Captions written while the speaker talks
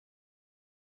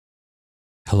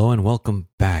Hello and welcome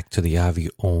back to the Avi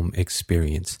Om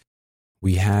Experience.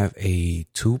 We have a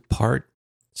two-part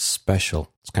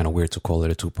special. It's kind of weird to call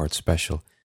it a two-part special.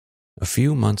 A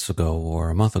few months ago, or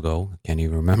a month ago, I can't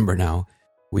even remember now,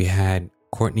 we had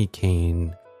Courtney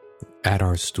Kane at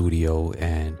our studio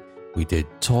and we did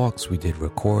talks, we did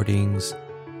recordings,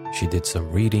 she did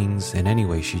some readings, and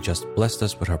anyway, she just blessed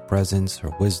us with her presence,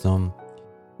 her wisdom.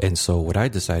 And so what I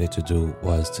decided to do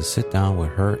was to sit down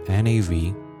with her and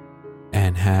AV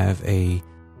and have a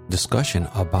discussion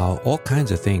about all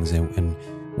kinds of things. And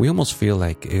we almost feel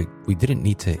like we didn't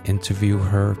need to interview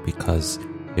her, because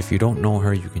if you don't know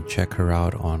her, you can check her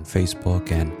out on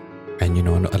Facebook. And you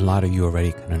know, a lot of you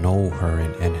already kind of know her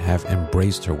and have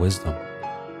embraced her wisdom.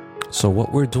 So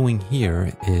what we're doing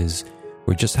here is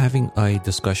we're just having a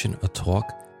discussion, a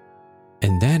talk.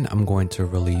 And then I'm going to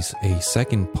release a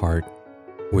second part,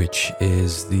 which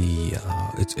is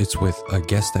it's with a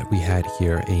guest that we had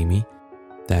here, Amy,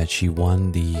 that she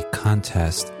won the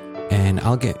contest, and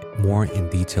I'll get more in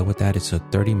detail with that. It's a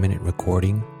 30-minute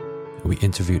recording. We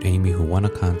interviewed Amy, who won a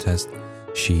contest.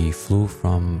 She flew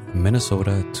from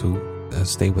Minnesota to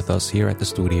stay with us here at the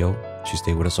studio. She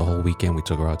stayed with us a whole weekend. We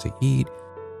took her out to eat.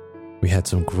 We had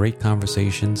some great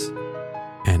conversations,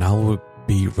 and I'll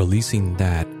be releasing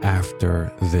that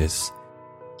after this.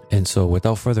 And so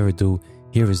without further ado,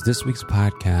 here is this week's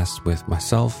podcast with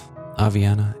myself,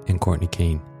 Aviana, and Courtney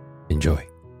Kane. Enjoy.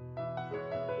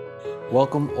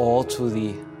 Welcome all to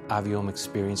the Avi Om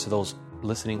Experience, to those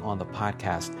listening on the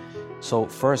podcast. So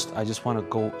first, I just want to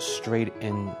go straight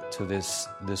into this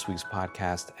week's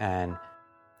podcast. And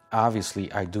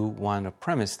obviously, I do want to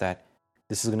premise that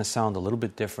this is going to sound a little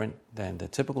bit different than the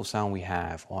typical sound we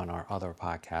have on our other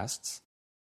podcasts.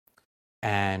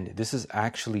 And this is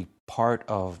actually part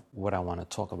of what I want to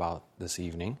talk about this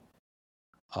evening,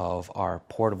 of our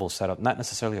portable setup. Not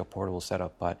necessarily a portable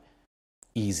setup, but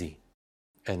easy.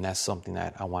 And that's something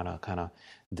that I want to kind of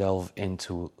delve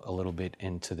into a little bit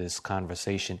into this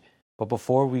conversation. But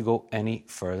before we go any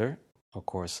further, of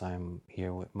course, I'm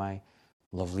here with my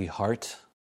lovely heart,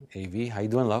 AV. How you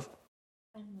doing, love?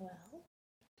 I'm well.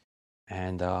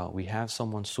 And we have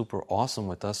someone super awesome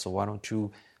with us, so why don't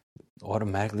you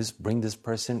automatically just bring this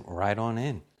person right on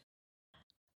in?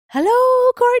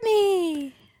 Hello,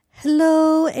 Courtney.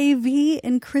 Hello, AV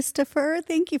and Christopher.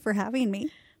 Thank you for having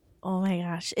me. Oh my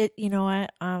gosh! You know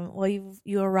what? Well,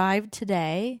 you arrived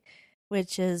today,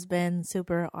 which has been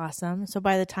super awesome. So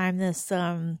by the time this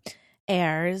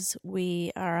airs,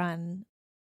 we are on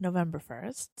November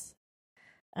 1st,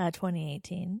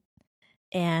 2018,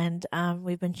 and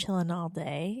we've been chilling all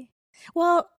day.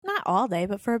 Well, not all day,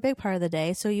 but for a big part of the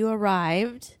day. So you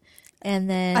arrived, and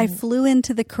then I flew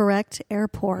into the correct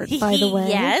airport, by the way.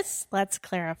 Yes, let's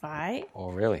clarify. Oh,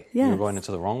 really? Yes. You're going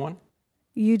into the wrong one?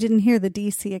 You didn't hear the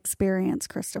DC experience,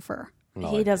 Christopher.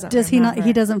 No, He doesn't. Does remember. he not?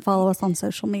 He doesn't follow us on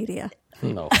social media.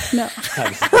 No. No.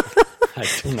 I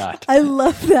do not. I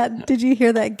love that. Did you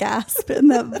hear that gasp and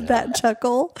that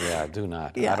chuckle? Yeah, I do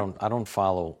not. Yeah. I don't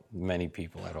follow many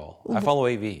people at all. I follow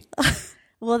AV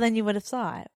Well, then you would have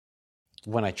saw it.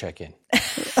 when I check in. I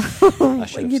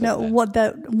should have You said know that. what?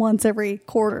 That once every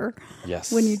quarter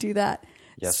Yes. when you do that.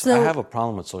 Yes, So, I have a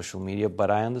problem with social media, but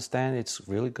I understand it's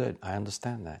really good. I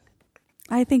understand that.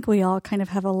 I think we all kind of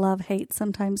have a love-hate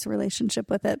sometimes relationship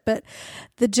with it. But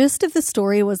the gist of the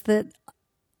story was that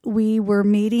we were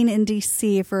meeting in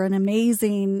DC for an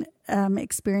amazing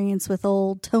experience with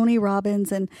old Tony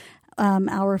Robbins and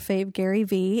our fave Gary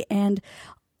Vee. And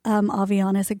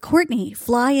Aviana said, Courtney,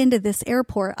 fly into this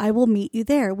airport. I will meet you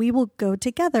there. We will go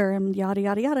together and yada,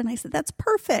 yada, yada. And I said, that's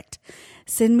perfect.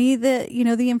 Send me the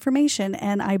information.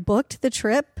 And I booked the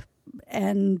trip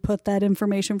and put that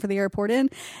information for the airport in,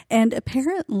 and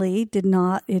apparently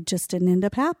it just didn't end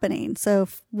up happening. So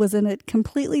was in a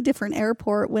completely different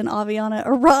airport when Aviana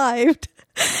arrived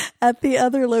at the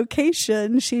other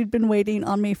location. She'd been waiting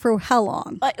on me for how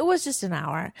long? It was just an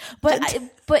hour, but Just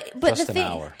the an thing,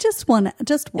 hour. Just one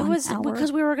it was hour.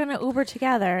 because we were going to Uber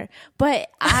together. But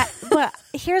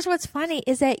here's what's funny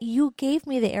is that you gave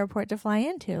me the airport to fly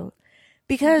into.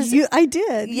 Because I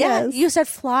did. yeah, Yes. you said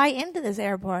fly into this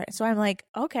airport. So I'm like,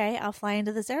 okay, I'll fly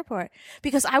into this airport.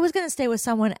 Because I was going to stay with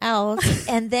someone else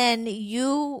and then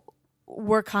you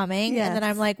were coming. Yes. And then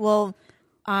I'm like, well,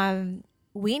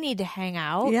 we need to hang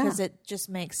out Yeah. because it just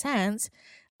makes sense.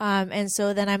 And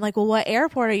so then I'm like, well, what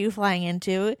airport are you flying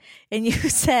into? And you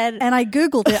said, And I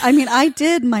Googled it. I mean, I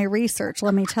did my research,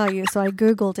 let me tell you. So I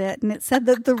Googled it, and it said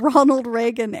that the Ronald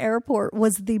Reagan Airport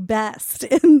was the best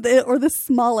or the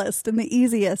smallest and the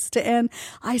easiest. And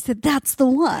I said, that's the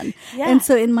one. Yeah. And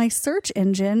so in my search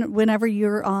engine, whenever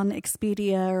you're on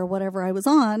Expedia or whatever I was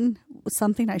on,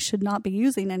 something I should not be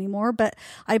using anymore. But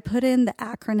I put in the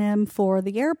acronym for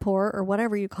the airport or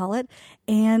whatever you call it,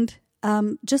 and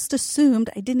just assumed,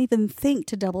 I didn't even think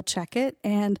to double check it,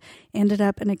 and ended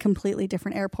up in a completely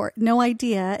different airport. No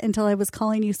idea until I was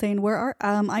calling you saying,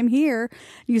 I'm here.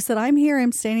 You said, I'm here.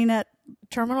 I'm standing at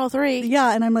Terminal 3.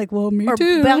 Yeah. And I'm like, well, me or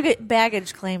too.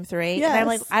 Baggage claim 3. Yes. And I'm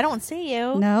like, I don't see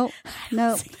you. No.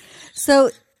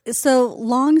 So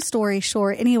long story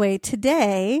short, anyway,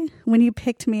 today when you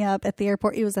picked me up at the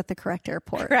airport, it was at the correct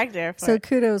airport. Correct airport. So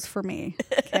kudos for me.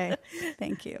 Okay.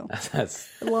 Thank you. That's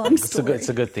long story. It's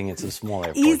a good thing. It's a small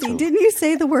airport. Easy. Too. Didn't you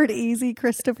say the word easy,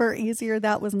 Christopher? Easier.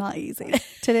 That was not easy.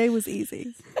 Today was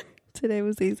easy. Today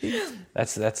was easy.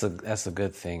 That's a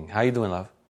good thing. How you doing, love?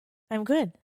 I'm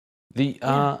good.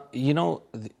 So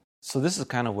this is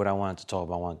kind of what I wanted to talk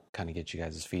about. I want to kind of get you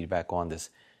guys' feedback on this.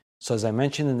 So as I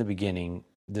mentioned in the beginning,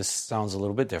 this sounds a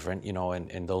little bit different,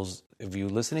 and those of you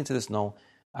listening to this know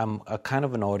I'm a kind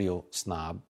of an audio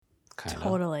snob.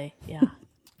 Totally, yeah.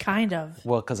 Kind of.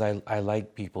 Well, because I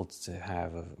like people to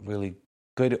have a really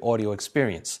good audio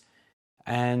experience.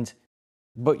 So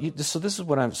this is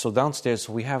what so downstairs,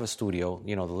 so we have a studio,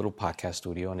 the little podcast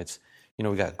studio, and it's,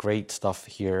 we got great stuff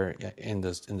here in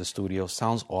the studio.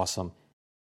 Sounds awesome.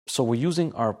 So we're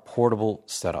using our portable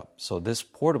setup. So this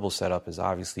portable setup is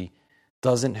obviously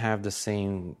doesn't have the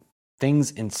same things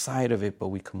inside of it, but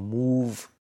we can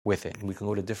move with it. And we can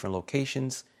go to different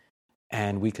locations,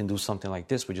 and we can do something like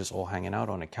this. We're just all hanging out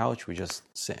on a couch. We're just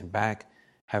sitting back,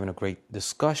 having a great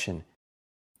discussion.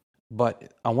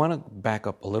 But I want to back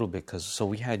up a little bit so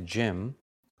we had Jim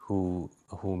who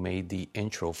made the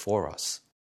intro for us,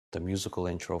 the musical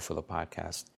intro for the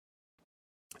podcast.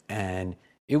 And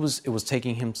it was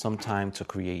taking him some time to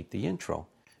create the intro,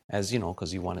 as you know,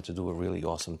 because he wanted to do a really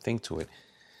awesome thing to it.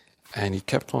 And he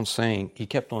kept on saying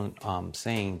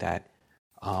that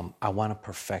I want to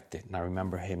perfect it. And I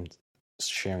remember him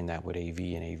sharing that with AV,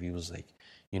 and AV was like,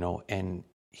 and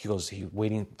he goes, he's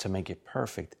waiting to make it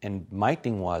perfect. And my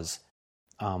thing was,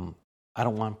 I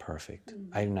don't want perfect.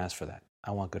 Mm-hmm. I didn't ask for that.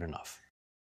 I want good enough.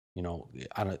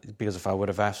 Because if I would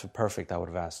have asked for perfect, I would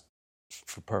have asked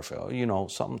for perfect,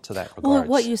 something to that regard. Well,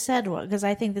 what you said was, because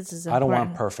I think this is important. I don't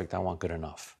want perfect. I want good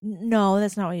enough. No,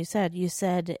 that's not what you said. You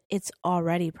said it's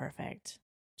already perfect.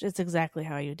 It's exactly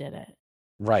how you did it.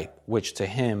 Right. Which to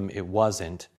him, it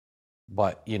wasn't.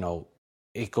 But,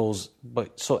 it goes.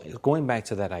 But so going back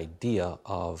to that idea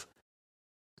of,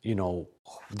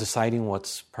 deciding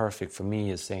what's perfect for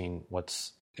me is saying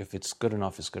if it's good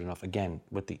enough, it's good enough. Again,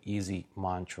 with the easy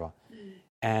mantra. Mm.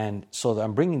 And so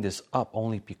I'm bringing this up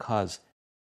only because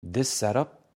this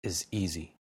setup is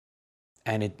easy.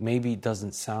 And it maybe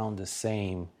doesn't sound the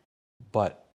same,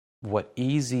 but what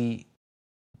easy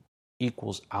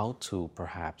equals out to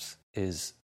perhaps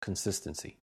is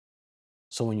consistency.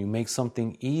 So when you make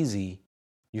something easy,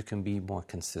 you can be more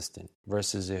consistent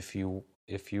versus if you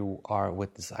are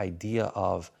with this idea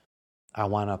of, I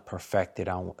want to perfect it,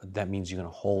 that means you're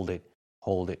going to hold it.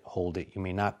 You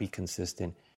may not be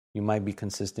consistent. You might be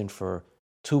consistent for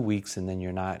 2 weeks and then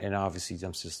you're not. And obviously,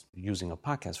 I'm just using a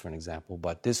podcast for an example,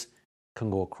 but this can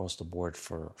go across the board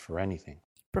for anything.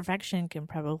 Perfection can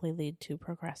probably lead to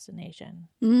procrastination.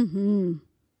 Mm-hmm.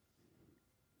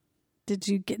 Did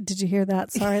you hear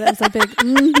that? Sorry, that was a big.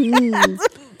 Mm-hmm.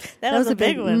 that was a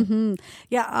big one. Mm-hmm.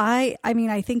 Yeah, I mean,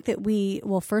 I think that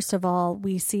first of all,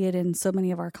 we see it in so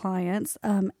many of our clients,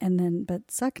 but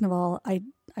second of all, I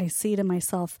see it in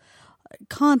myself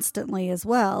constantly as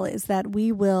well, is that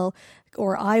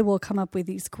I will come up with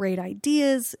these great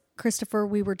ideas. Christopher,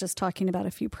 we were just talking about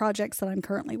a few projects that I'm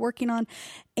currently working on,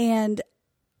 and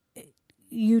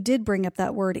you did bring up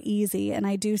that word easy, and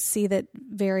I do see that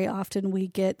very often we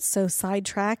get so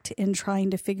sidetracked in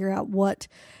trying to figure out what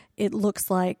it looks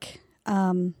like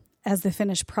as the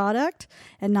finished product,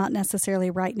 and not necessarily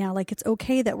right now. Like, it's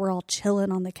okay that we're all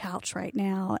chilling on the couch right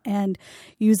now and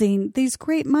using these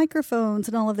great microphones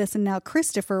and all of this. And now,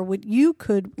 Christopher, you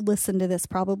could listen to this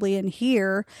probably and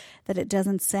hear that it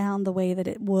doesn't sound the way that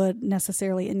it would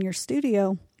necessarily in your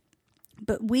studio,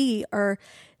 but we are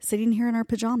sitting here in our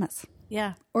pajamas.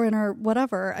 Yeah. Or in our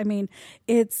whatever. I mean,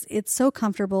 it's so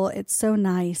comfortable. It's so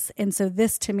nice. And so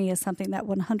this to me is something that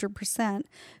 100%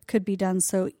 could be done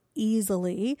so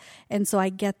easily. And so I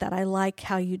get that. I like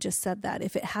how you just said that.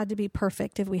 If it had to be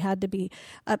perfect, if we had to be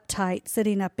uptight,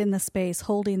 sitting up in the space,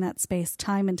 holding that space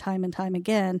time and time and time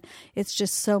again, it's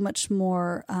just so much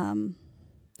more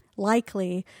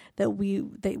likely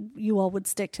that you all would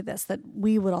stick to this, that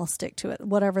we would all stick to it,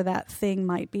 whatever that thing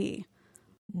might be.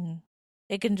 Mm.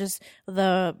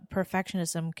 The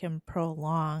perfectionism can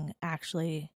prolong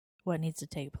actually what needs to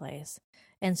take place.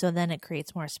 And so then it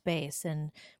creates more space.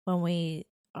 And when we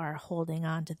are holding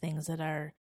on to things that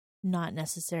are not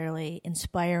necessarily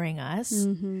inspiring us,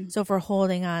 so if we're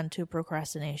holding on to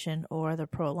procrastination or the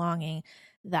prolonging,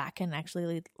 that can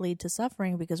actually lead to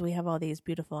suffering, because we have all these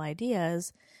beautiful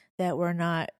ideas that we're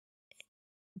not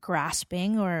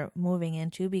grasping or moving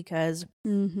into because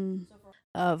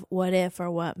of what if or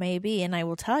what may be. And I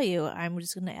will tell you, I'm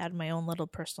just going to add my own little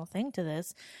personal thing to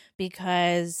this,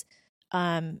 because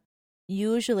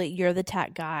usually you're the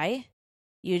tech guy.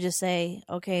 You just say,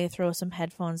 okay, throw some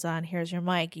headphones on, here's your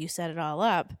mic, you set it all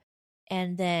up,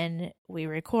 and then we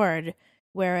record.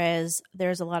 Whereas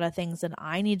there's a lot of things that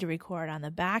I need to record on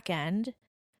the back end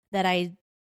that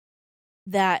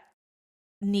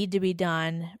need to be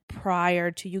done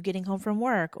prior to you getting home from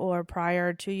work or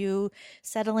prior to you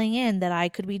settling in, that I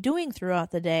could be doing throughout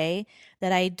the day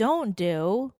that I don't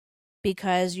do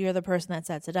because you're the person that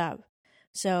sets it up.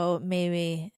 So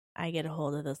maybe I get a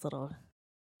hold of this little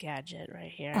gadget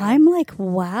right here. I'm like,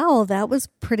 wow, that was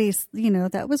pretty,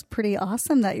 that was pretty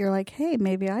awesome that you're like, hey,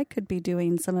 maybe I could be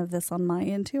doing some of this on my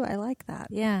end too. I like that.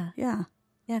 Yeah.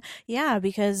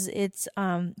 Because it's,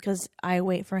 because I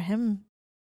wait for him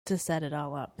to set it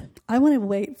all up. I want to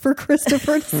wait for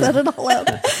Christopher to set it all up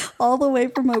all the way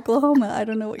from Oklahoma. I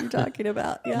don't know what you're talking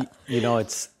about. Yeah.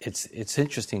 It's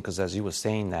interesting, because as you were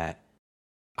saying that,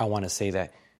 I want to say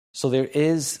that, so there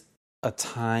is a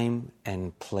time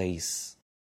and place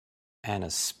and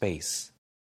a space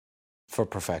for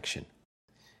perfection.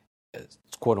 It's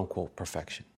quote unquote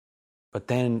perfection. But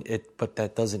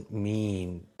that doesn't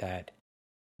mean that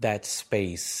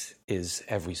space is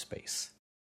every space.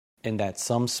 And that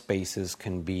some spaces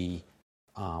can be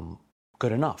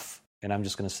good enough. And I'm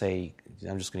just going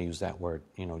to use that word,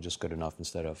 just good enough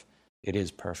instead of it is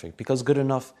perfect. Because good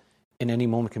enough in any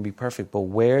moment can be perfect. But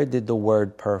where did the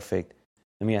word perfect,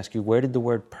 let me ask you, where did the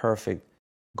word perfect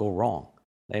go wrong?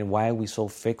 And why are we so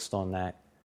fixed on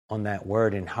that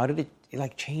word? And how did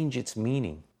it change its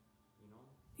meaning?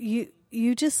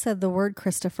 You just said the word,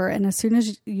 Christopher, and as soon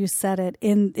as you said it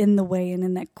in the way and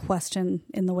in that question,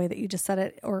 in the way that you just said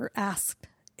it or asked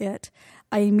it,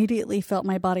 I immediately felt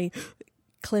my body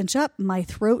clench up, my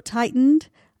throat tightened,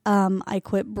 I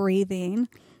quit breathing,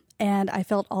 and I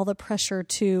felt all the pressure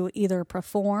to either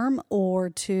perform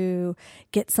or to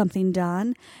get something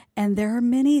done. And there are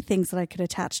many things that I could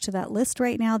attach to that list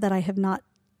right now that I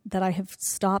have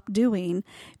stopped doing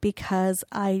because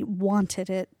I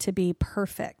wanted it to be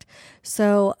perfect.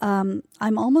 So I'm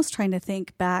almost trying to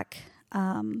think back.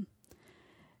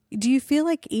 Do you feel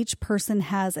like each person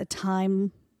has a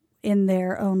time in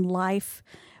their own life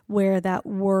where that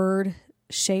word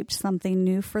shaped something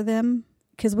new for them?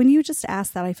 Because when you just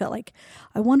asked that, I felt like,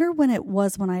 I wonder when it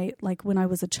was when I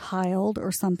was a child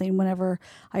or something, whenever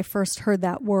I first heard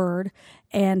that word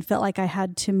and felt like I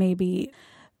had to maybe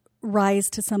rise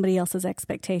to somebody else's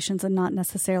expectations and not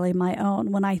necessarily my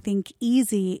own. When I think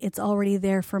easy, it's already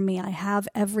there for me. I have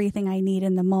everything I need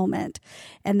in the moment.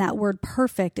 And that word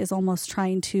perfect is almost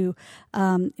trying to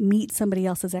meet somebody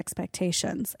else's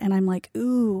expectations. And I'm like,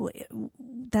 ooh,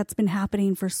 that's been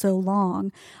happening for so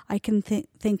long. I can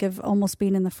think of almost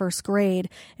being in the first grade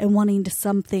and wanting to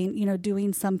something,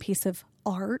 doing some piece of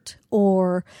art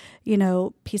or,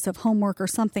 piece of homework or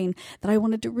something that I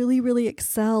wanted to really, really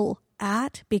excel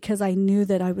at, because I knew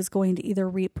that I was going to either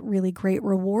reap really great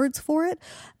rewards for it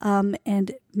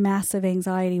and massive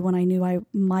anxiety when I knew I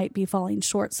might be falling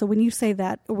short. So when you say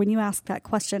that, or when you ask that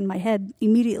question, my head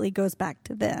immediately goes back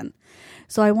to then.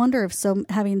 So I wonder if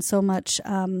having so much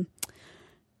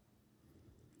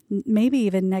maybe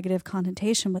even negative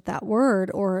connotation with that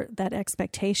word or that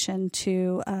expectation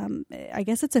to, I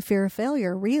guess it's a fear of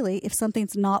failure, really. If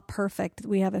something's not perfect,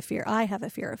 we have a fear. I have a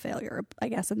fear of failure, I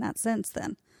guess, in that sense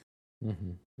then.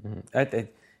 Mm-hmm. Mm-hmm.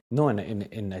 No,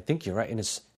 and I think you're right. And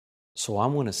so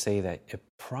I'm going to say that it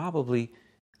probably,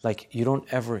 you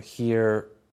never hear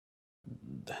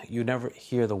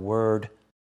the word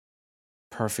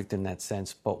perfect in that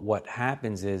sense. But what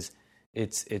happens is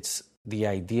it's the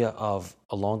idea of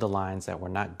along the lines that we're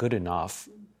not good enough.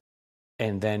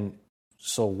 And then,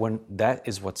 so when that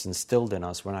is what's instilled in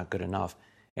us, we're not good enough.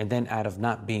 And then out of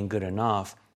not being good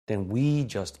enough, then we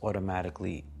just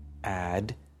automatically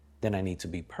add, then I need to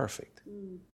be perfect.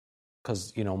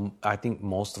 Because, I think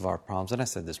most of our problems, and I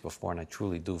said this before, and I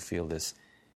truly do feel this,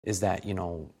 is that, and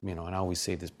I always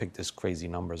say this, pick this crazy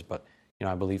numbers, but,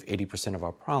 I believe 80% of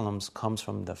our problems comes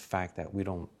from the fact that we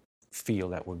don't feel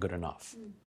that we're good enough.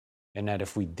 And that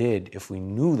if we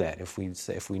knew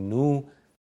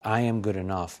I am good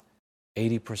enough,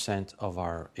 80% of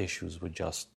our issues would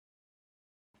just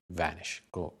vanish,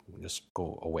 go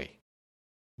away.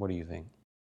 What do you think?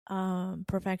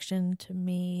 perfection to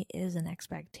me is an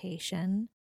expectation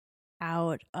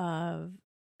out of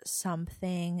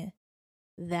something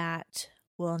that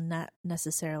will not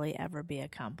necessarily ever be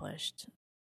accomplished.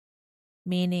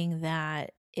 Meaning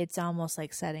that it's almost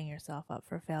like setting yourself up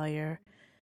for failure,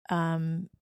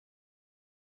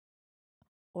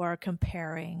 or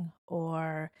comparing,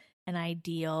 or an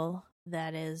ideal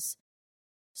that is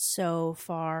so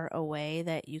far away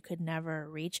that you could never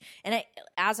reach. And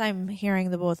as I'm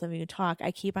hearing the both of you talk,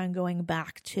 I keep on going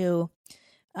back to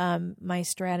my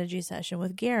strategy session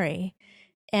with Gary.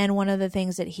 And one of the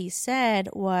things that he said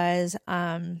was,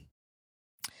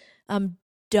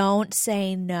 don't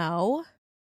say no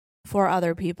for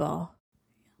other people.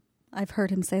 I've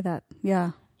heard him say that.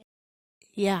 Yeah.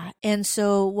 Yeah. And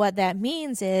so what that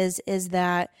means is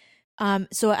that,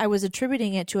 so I was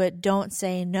attributing it to it, don't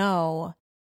say no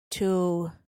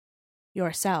to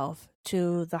yourself,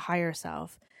 to the higher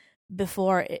self,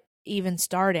 before even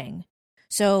starting.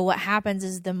 So what happens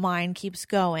is the mind keeps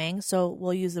going. So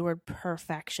we'll use the word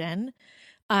perfection.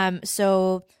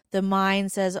 So the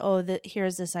mind says, oh,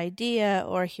 here's this idea,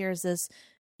 or here's this,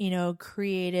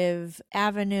 creative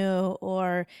avenue,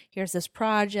 or here's this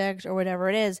project, or whatever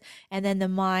it is. And then the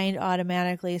mind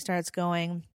automatically starts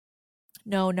going,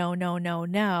 no, no, no, no,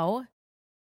 no.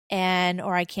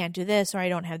 Or I can't do this, or I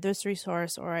don't have this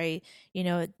resource, or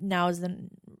now is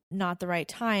not the right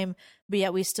time, but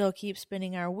yet we still keep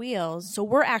spinning our wheels. So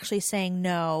we're actually saying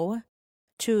no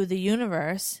to the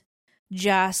universe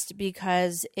just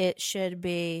because it should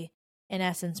be, in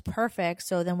essence, perfect.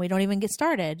 So then we don't even get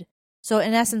started. So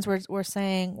in essence, we're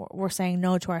saying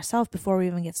no to ourselves before we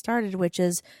even get started, which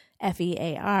is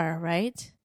FEAR,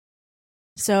 right?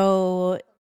 So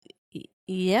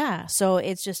yeah, so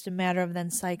it's just a matter of then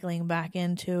cycling back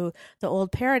into the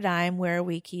old paradigm where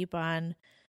we keep on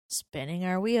spinning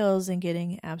our wheels and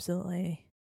getting absolutely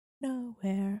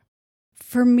nowhere.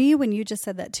 For me, when you just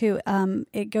said that too,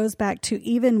 it goes back to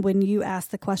even when you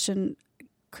asked the question,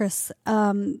 Chris,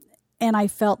 and I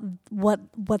felt what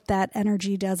that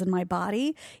energy does in my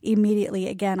body. Immediately,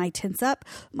 again, I tense up,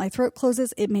 my throat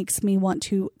closes. It makes me want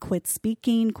to quit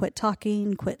speaking, quit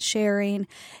talking, quit sharing.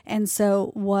 And so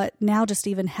what now, just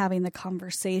even having the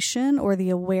conversation or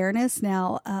the awareness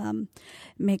now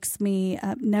makes me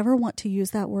never want to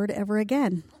use that word ever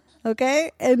again. Okay.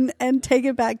 And take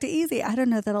it back to easy. I don't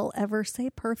know that I'll ever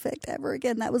say perfect ever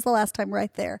again. That was the last time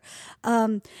right there.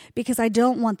 Because I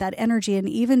don't want that energy. And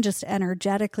even just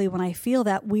energetically, when I feel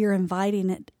that, we are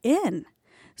inviting it in.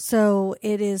 So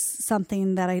it is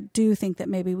something that I do think that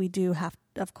maybe we do have,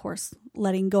 of course,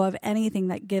 letting go of anything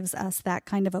that gives us that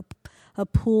kind of a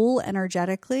pull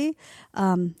energetically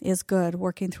is good,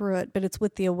 working through it. But it's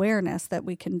with the awareness that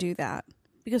we can do that.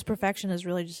 Because perfection is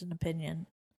really just an opinion.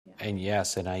 And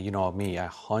yes, and I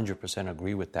 100%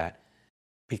 agree with that,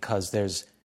 because there's,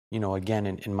 again,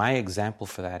 in my example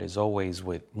for that is always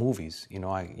with movies.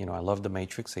 I love The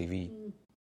Matrix. AV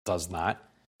does not.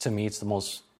 To me, it's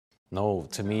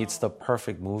it's the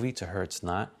perfect movie. To her, it's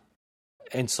not.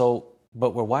 And so,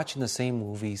 but we're watching the same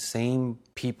movie, same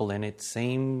people in it,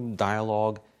 same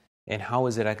dialogue. And how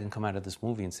is it I can come out of this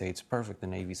movie and say it's perfect,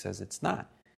 and AV says it's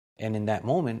not? And in that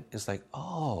moment, it's like,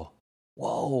 oh,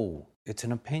 whoa. It's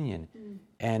an opinion.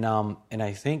 And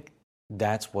I think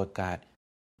that's what got,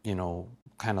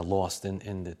 kind of lost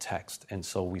in the text. And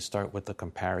so we start with the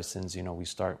comparisons, we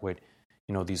start with,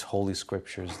 these holy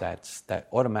scriptures that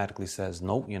automatically says,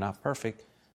 nope, you're not perfect.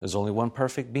 There's only one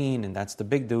perfect being, and that's the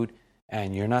big dude.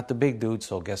 And you're not the big dude,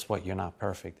 so guess what? You're not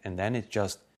perfect. And then it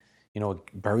just,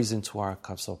 it buries into our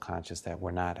subconscious that we're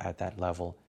not at that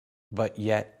level. But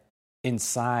yet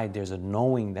inside there's a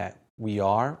knowing that we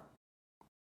are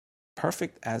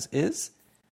perfect as is,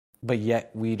 but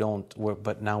yet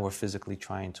but now we're physically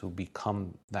trying to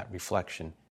become that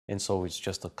reflection. And so it's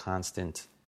just a constant,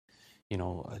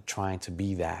 trying to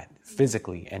be that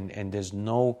physically. And there's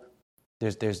no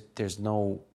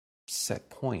set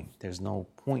point. There's no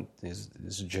point. There's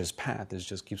just path. It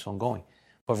just keeps on going.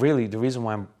 But really, the reason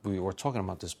why we were talking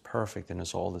about this perfect and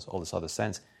all this other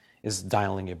sense is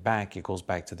dialing it back. It goes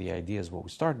back to the ideas what we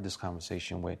started this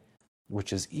conversation with,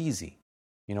 which is easy.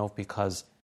 Because,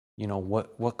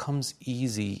 what comes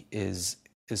easy is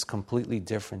completely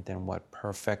different than what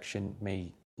perfection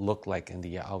may look like in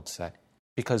the outset.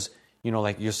 Because,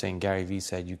 like you're saying, Gary Vee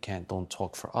said, don't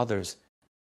talk for others.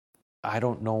 I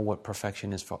don't know what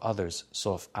perfection is for others.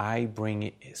 So if I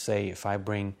bring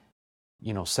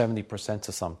 70%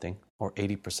 to something or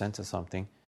 80% to something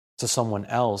to someone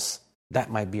else, that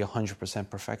might be 100%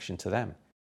 perfection to them.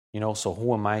 So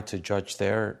who am I to judge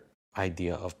their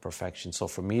idea of perfection? So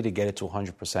for me to get it to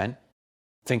 100%,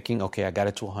 thinking, okay, I got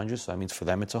it to 100, so that means for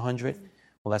them it's 100.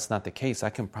 Well, that's not the case. I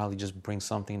can probably just bring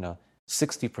something to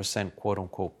 60% quote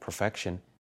unquote perfection.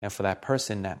 And for that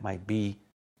person, that might be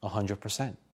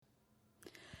 100%.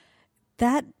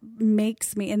 That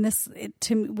makes me, and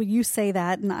when you say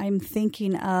that, and I'm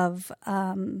thinking of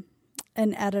an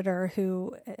editor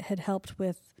who had helped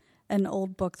with an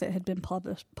old book that had been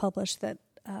published that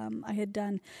I had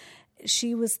done.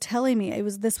 She was telling me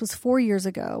this was 4 years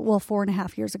ago. Well,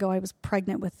 4.5 years ago, I was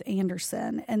pregnant with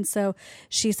Anderson. And so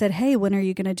she said, hey, when are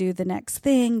you going to do the next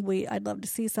thing? I'd love to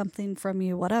see something from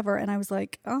you, whatever. And I was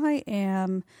like, I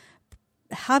am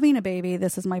having a baby.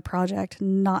 This is my project,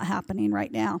 not happening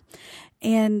right now.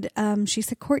 And she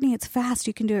said, Courtney, it's fast.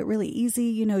 You can do it really easy.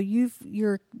 You know,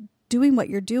 you're doing what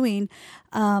you're doing.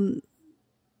 And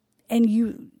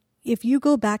if you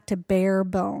go back to bare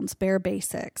bones, bare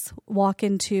basics, walk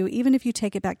into, even if you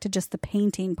take it back to just the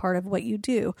painting part of what you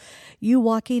do, you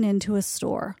walking into a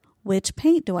store, which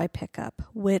paint do I pick up?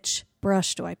 Which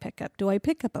brush do I pick up? Do I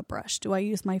pick up a brush? Do I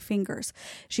use my fingers?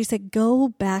 She said, go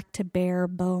back to bare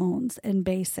bones and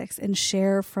basics and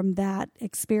share from that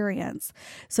experience.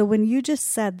 So when you just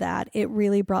said that, it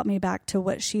really brought me back to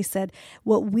what she said.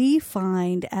 What we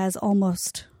find as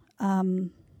almost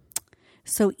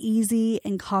so easy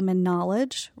and common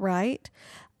knowledge, right?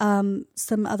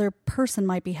 Some other person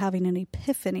might be having an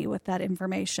epiphany with that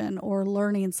information or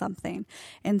learning something.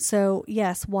 And so,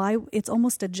 yes, why it's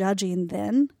almost a judging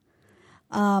then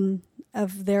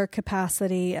of their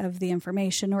capacity of the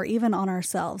information, or even on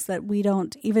ourselves, that we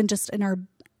don't, even just in our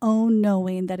own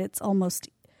knowing, that it's almost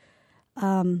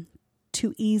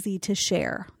too easy to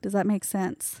share. Does that make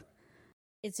sense?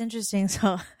 It's interesting.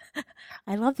 So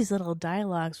I love these little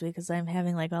dialogues because I'm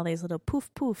having like all these little poof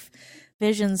poof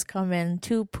visions come in.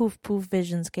 2 poof poof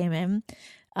visions came in.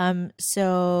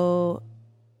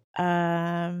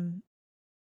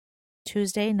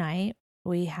 Tuesday night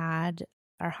we had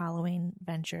our Halloween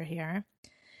venture here,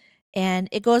 and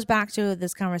it goes back to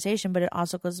this conversation, but it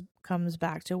also comes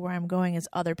back to where I'm going is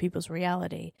other people's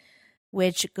reality,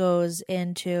 which goes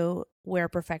into where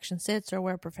perfection sits or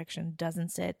where perfection doesn't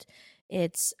sit.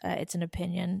 It's an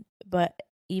opinion, but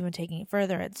even taking it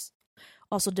further, it's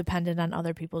also dependent on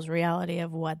other people's reality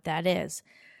of what that is.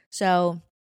 So,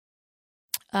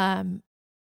 Halloween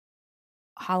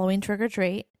trick or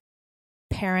treat,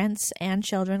 parents and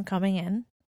children coming in.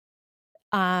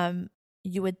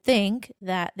 You would think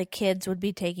that the kids would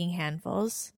be taking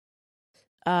handfuls.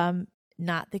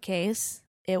 Not the case.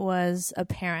 It was a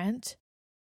parent.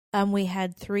 We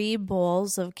had 3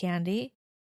 bowls of candy.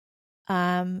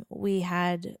 We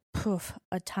had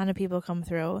a ton of people come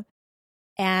through,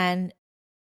 and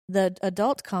the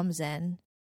adult comes in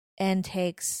and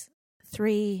takes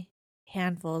 3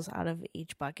 handfuls out of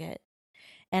each bucket.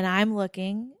 And I'm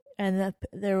looking, and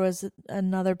there was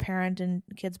another parent and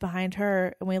kids behind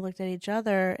her, and we looked at each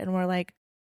other and we're like,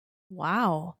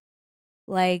 wow.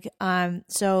 Like,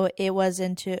 so it was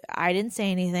I didn't say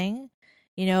anything.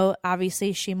 You know,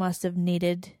 obviously she must have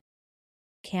needed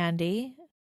candy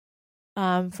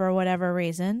for whatever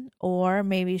reason, or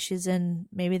maybe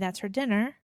maybe that's her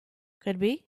dinner. Could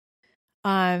be.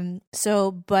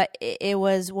 But it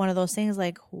was one of those things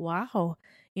like, wow,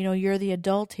 you know, you're the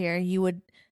adult here. You would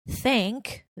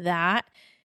think that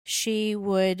she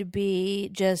would be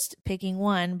just picking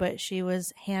one, but she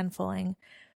was handfuling.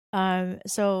 That's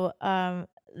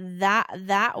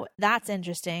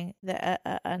interesting.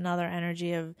 Another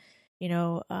energy of, you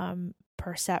know,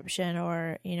 perception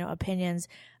or, you know, opinions.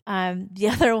 The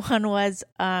other one was,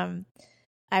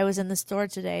 I was in the store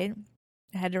today.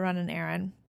 I had to run an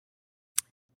errand,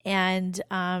 and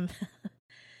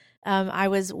I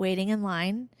was waiting in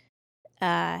line,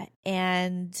 to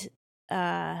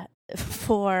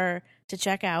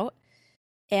check out,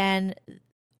 and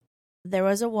there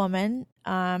was a woman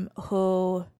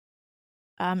who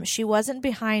she wasn't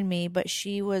behind me, but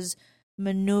she was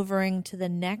maneuvering to the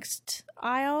next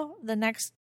aisle, the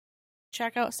next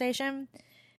checkout station.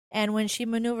 And when she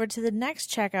maneuvered to the next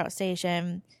checkout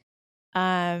station,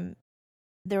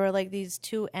 there were like these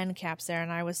 2 end caps there,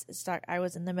 and I was stuck. I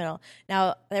was in the middle.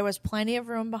 Now, there was plenty of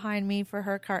room behind me for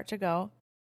her cart to go.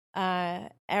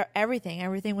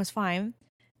 Everything was fine.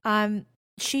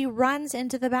 She runs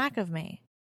into the back of me,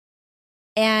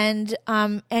 and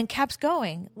kept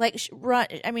going. Like,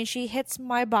 she hits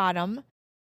my bottom,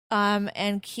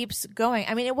 and keeps going.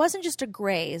 I mean, it wasn't just a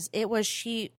graze. It was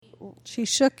she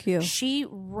shook you. She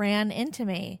ran into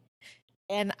me,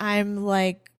 and I'm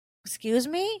like, excuse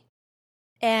me?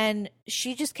 And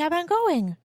she just kept on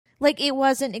going. Like, it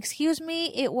wasn't, excuse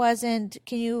me. It wasn't,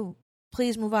 can you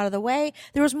please move out of the way?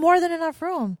 There was more than enough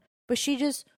room, but she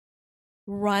just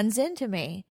runs into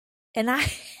me. And I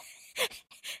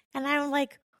and I'm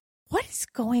like, what is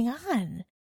going on?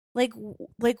 Like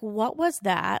what was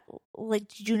that? Like,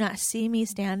 did you not see me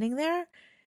standing there?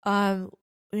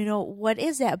 What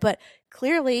is that? But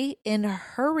clearly in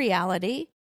her reality,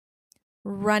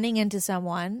 running into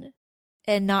someone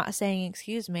and not saying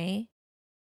excuse me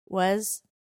was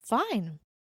fine.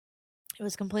 It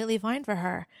was completely fine for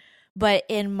her. But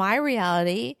in my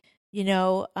reality,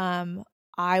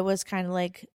 I was kind of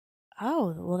like,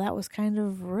 oh, well, that was kind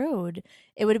of rude.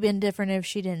 It would have been different if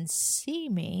she didn't see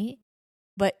me,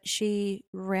 but she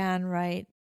ran right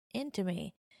into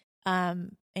me.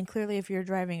 And clearly, if you're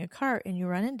driving a cart and you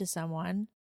run into someone,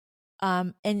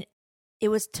 and it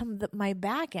was to my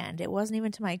back end, it wasn't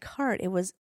even to my cart, it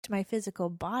was to my physical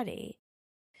body.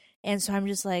 And so I'm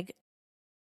just like,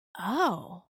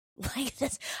 oh, like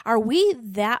this, are we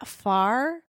that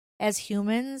far as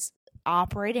humans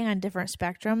operating on different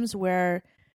spectrums where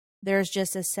there's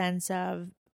just a sense of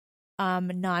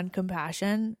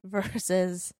non-compassion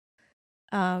versus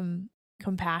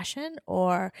compassion?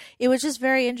 Or it was just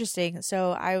very interesting.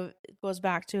 So it goes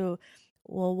back to,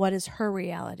 well, what is her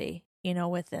reality,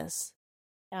 with this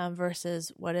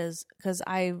versus what is, because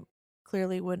I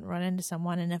clearly wouldn't run into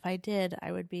someone, and if I did,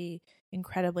 I would be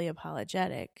incredibly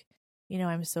apologetic.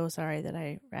 I'm so sorry that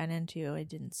I ran into you, I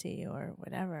didn't see you, or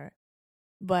whatever.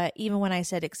 But even when I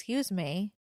said excuse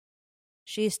me,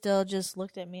 she still just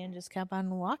looked at me and just kept on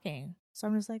walking. So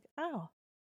I'm just like, oh,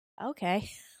 okay.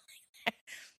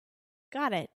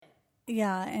 Got it.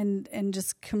 Yeah, and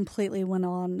just completely went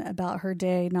on about her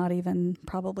day, not even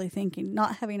probably thinking,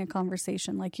 not having a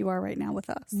conversation like you are right now with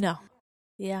us. No.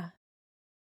 Yeah.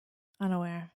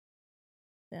 Unaware.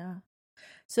 Yeah.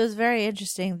 So it's very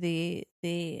interesting,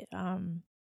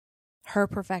 her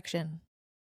perfection,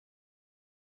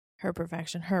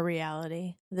 her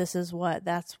reality. That's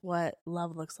what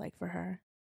love looks like for her.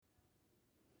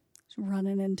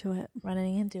 Running into it.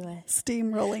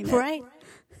 Steamrolling it. Right.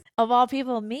 Of all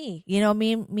people, me.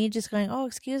 Me just going, oh,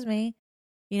 excuse me.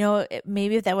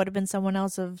 Maybe if that would have been someone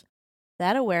else of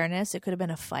that awareness, it could have been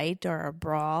a fight or a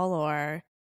brawl or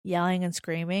yelling and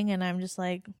screaming. And I'm just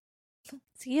like,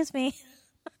 excuse me.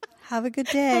 Have a good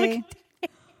day.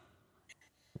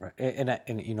 Right.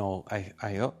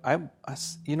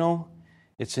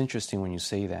 It's interesting when you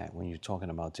say that, when you're talking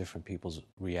about different people's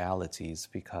realities,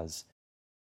 because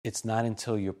it's not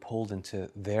until you're pulled into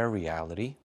their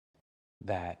reality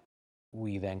that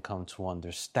we then come to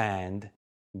understand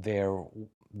their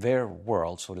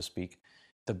world, so to speak.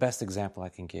 The best example I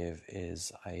can give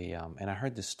is and I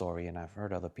heard this story, and I've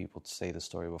heard other people say the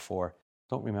story before.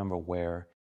 Don't remember where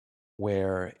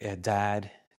a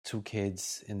dad, 2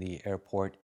 kids in the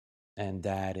airport, and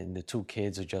dad and the 2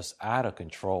 kids are just out of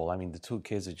control. I mean, the 2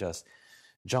 kids are just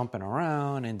jumping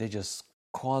around and they're just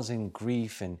causing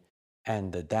grief,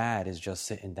 and the dad is just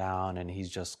sitting down and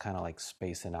he's just kind of like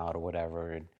spacing out or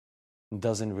whatever, and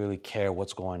doesn't really care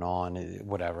what's going on,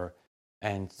 whatever.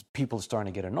 And people are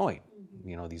starting to get annoyed.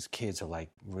 These kids are like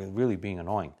really being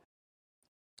annoying.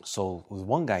 So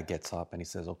one guy gets up and he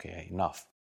says, okay, enough.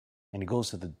 And he goes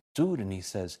to the dude and he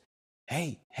says,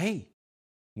 hey,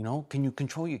 can you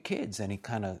control your kids? And he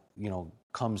kind of,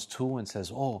 comes to and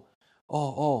says, oh,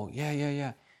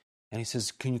 yeah. And he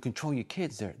says, can you control your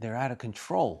kids? They're out of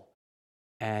control.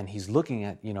 And he's looking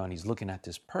at,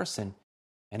 this person,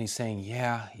 and he's saying,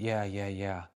 yeah.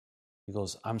 He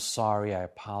goes, I'm sorry, I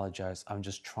apologize. I'm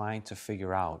just trying to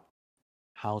figure out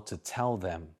how to tell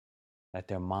them that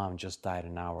their mom just died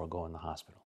an hour ago in the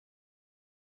hospital.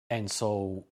 And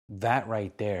so that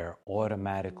right there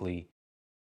automatically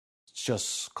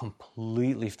just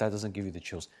completely, if that doesn't give you the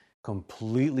chills,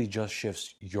 completely just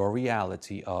shifts your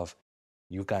reality of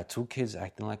you got 2 kids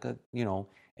acting like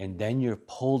and then you're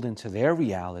pulled into their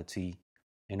reality,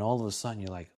 and all of a sudden you're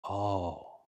like, oh.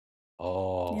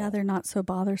 Yeah, they're not so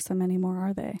bothersome anymore,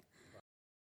 are they?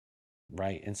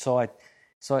 Right. And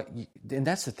and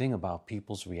that's the thing about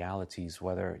people's realities,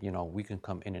 whether, we can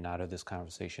come in and out of this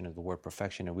conversation of the word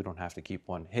perfection, and we don't have to keep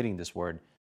on hitting this word,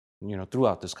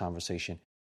 throughout this conversation,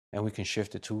 and we can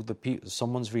shift it to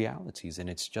someone's realities. And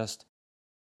it's just,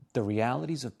 the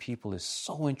realities of people is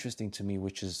so interesting to me,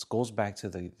 which goes back to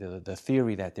the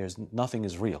theory that nothing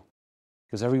is real,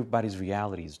 because everybody's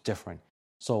reality is different.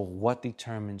 So what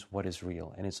determines what is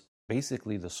real? And it's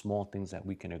basically the small things that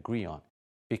we can agree on,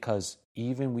 because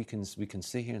even we can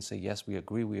sit here and say, yes, we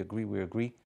agree.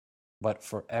 But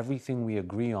for everything we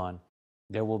agree on,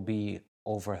 there will be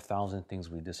over 1,000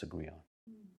 things we disagree on.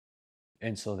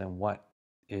 And so then what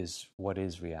is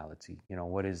reality?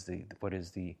 What is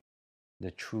the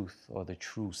truth or the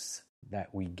truths that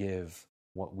we give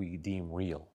what we deem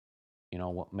real?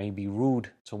 what may be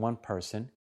rude to one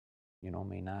person,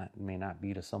 may not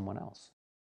be to someone else.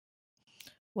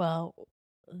 Well,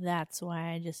 that's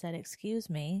why I just said, excuse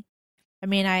me. I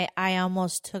mean, I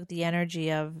almost took the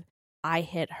energy of I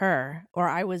hit her or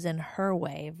I was in her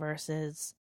way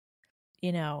versus,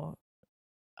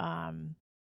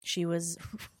 she was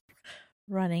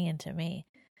running into me.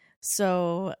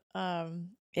 So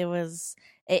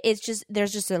it's just,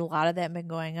 there's just a lot of that been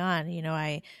going on.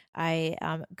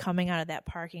 I coming out of that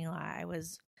parking lot, I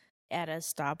was at a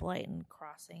stoplight and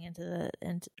crossing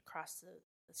across the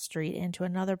street into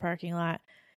another parking lot,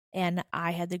 and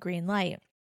I had the green light.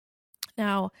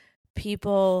 Now,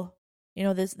 people,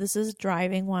 this is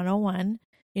driving 101.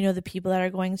 The people that are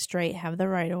going straight have the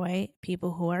right of way.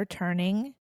 People who are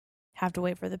turning have to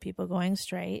wait for the people going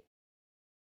straight.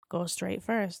 Go straight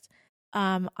first.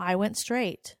 I went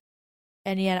straight,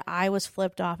 and yet I was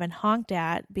flipped off and honked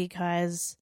at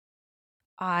because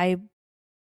I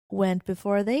went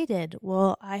before they did.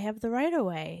 Well, I have the right of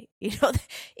way.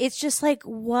 It's just like,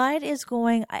 what is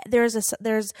going?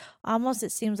 There's almost,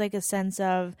 it seems like a sense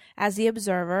of, as the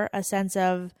observer, a sense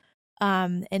of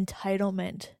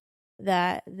entitlement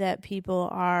that people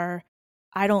are.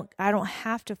 I don't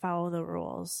have to follow the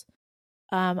rules.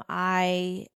 I'm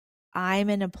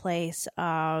in a place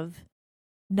of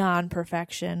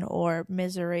non-perfection or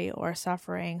misery or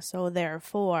suffering, so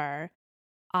therefore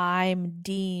I'm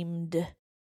deemed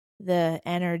the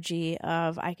energy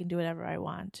of I can do whatever I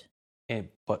want.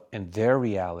 But in their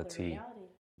reality,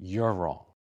 you're wrong.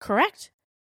 Correct.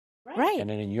 Right. And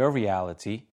then in your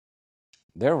reality,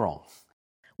 they're wrong.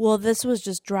 Well, this was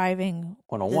just driving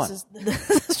 101.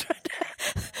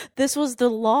 This was the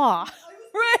law.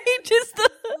 Right? Just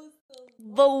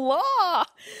the law.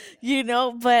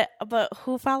 But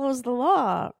who follows the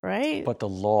law, right? But the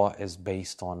law is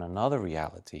based on another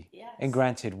reality. Yes. And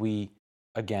granted,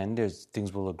 there's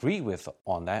things we'll agree with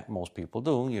on that. Most people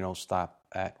do, stop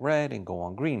at red and go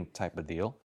on green type of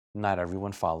deal. Not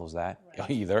everyone follows that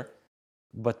either.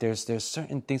 But there's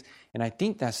certain things, and I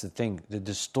think that's the thing. The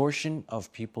distortion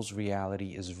of people's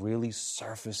reality is really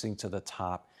surfacing to the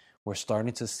top. We're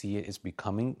starting to see it. It's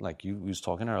becoming, like you was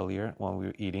talking earlier when we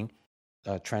were eating,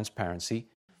 transparency.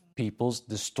 People's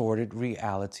distorted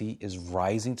reality is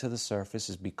rising to the surface,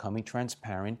 is becoming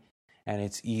transparent. And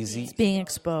it's easy. It's being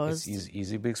exposed. It's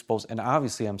easy to be exposed. And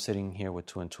obviously, I'm sitting here with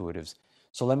two intuitives.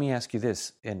 So let me ask you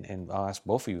this, and I'll ask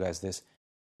both of you guys this.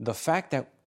 The fact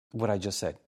that what I just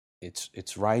said,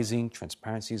 it's rising,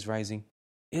 transparency is rising.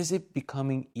 Is it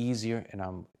becoming easier, and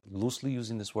I'm loosely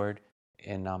using this word,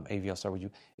 and Avi, I'll start with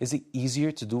you. Is it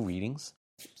easier to do readings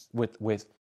with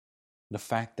the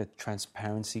fact that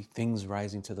transparency, things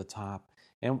rising to the top?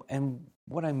 And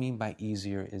what I mean by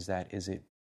easier is it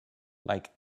like,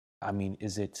 I'm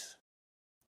just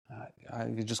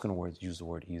going to use the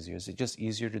word easier. Is it just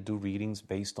easier to do readings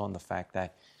based on the fact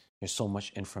that there's so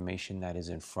much information that is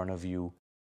in front of you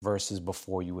versus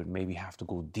before you would maybe have to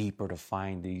go deeper to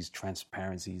find these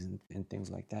transparencies and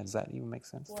things like that? Does that even make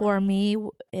sense? For me,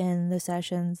 in the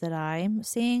sessions that I'm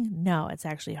seeing, no, it's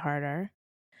actually harder.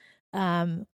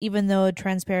 Even though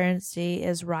transparency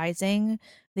is rising,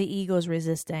 the ego is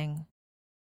resisting.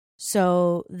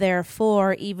 So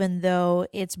therefore, even though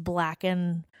it's black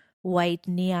and white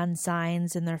neon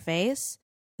signs in their face,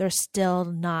 they're still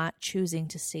not choosing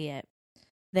to see it.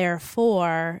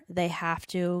 Therefore, they have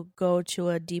to go to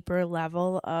a deeper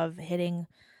level of hitting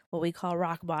what we call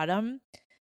rock bottom.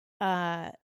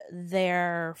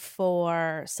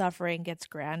 Therefore, suffering gets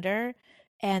grander,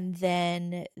 and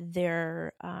then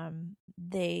they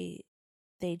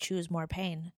choose more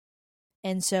pain.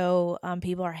 And so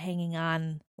people are hanging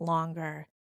on longer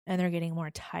and they're getting more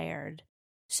tired.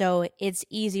 So it's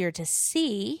easier to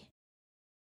see,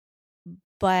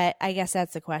 but I guess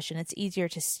that's the question. It's easier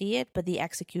to see it, but the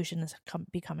execution is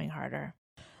becoming harder.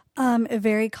 A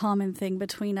very common thing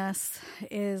between us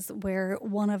is where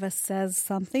one of us says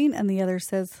something and the other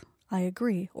says, I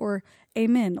agree, or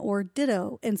amen, or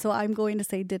ditto. And so I'm going to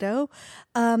say ditto.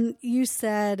 You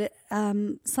said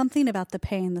something about the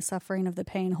pain, the suffering of the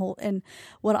pain. And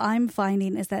what I'm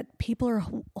finding is that people are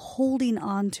holding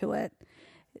on to it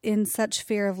in such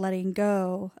fear of letting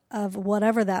go of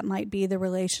whatever that might be, the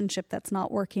relationship that's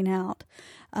not working out,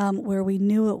 where we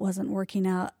knew it wasn't working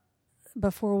out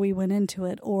before we went into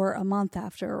it, or a month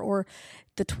after, or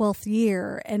the 12th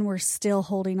year, and we're still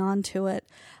holding on to it.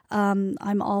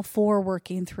 I'm all for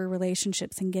working through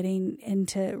relationships and getting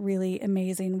into really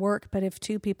amazing work, but if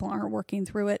two people aren't working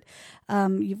through it,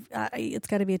 it's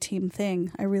got to be a team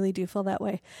thing. I really do feel that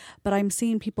way. But I'm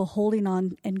seeing people holding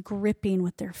on and gripping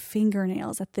with their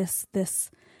fingernails at this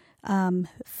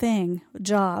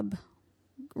job,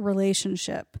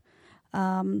 relationship,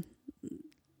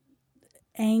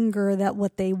 anger that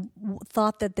what they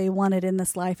thought that they wanted in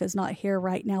this life is not here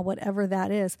right now, whatever that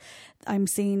is. I'm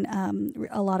seeing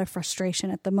a lot of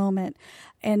frustration at the moment.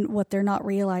 And what they're not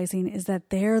realizing is that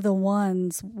they're the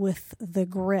ones with the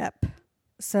grip.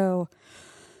 So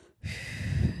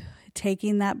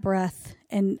taking that breath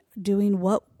and doing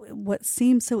what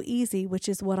seems so easy, which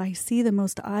is what I see the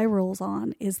most eye rolls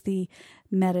on, is the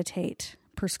meditate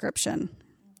prescription.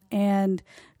 And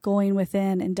going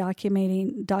within and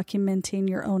documenting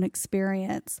your own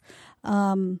experience,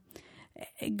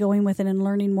 going within and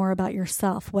learning more about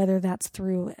yourself, whether that's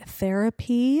through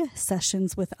therapy,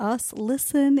 sessions with us.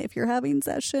 Listen, if you're having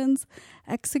sessions,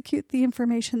 execute the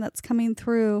information that's coming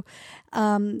through.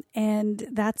 And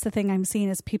that's the thing I'm seeing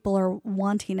is people are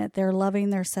wanting it. They're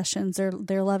loving their sessions.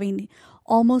 They're loving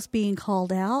almost being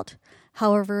called out.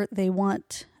 However, they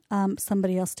want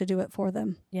somebody else to do it for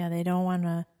them. Yeah, they don't want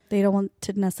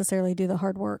to necessarily do the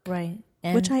hard work. Right.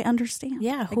 And which I understand.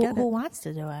 Yeah, who wants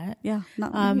to do it? Yeah,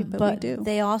 not me, but we do.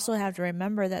 They also have to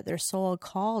remember that their soul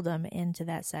called them into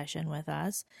that session with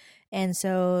us. And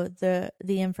so the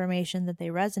information that they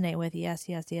resonate with,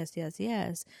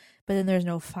 yes. But then there's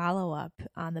no follow-up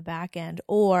on the back end.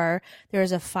 Or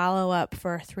there's a follow-up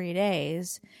for 3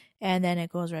 days, and then it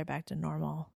goes right back to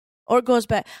normal. Or it goes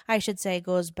back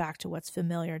to what's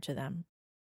familiar to them,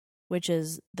 which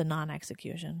is the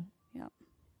non-execution. Yeah.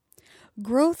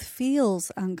 Growth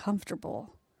feels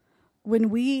uncomfortable. When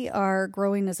we are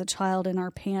growing as a child in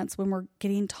our pants, when we're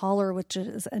getting taller, which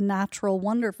is a natural,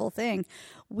 wonderful thing,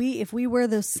 if we wear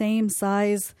the same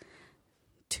size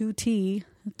 2T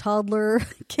toddler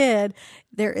kid,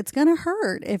 it's going to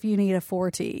hurt if you need a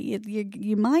 4T.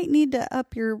 You might need to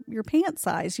up your pant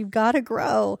size. You've got to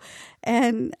grow.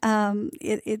 And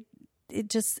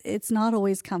it's not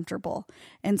always comfortable.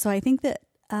 And so I think that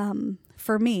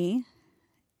for me,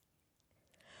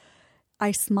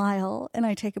 I smile and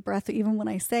I take a breath even when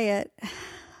I say it.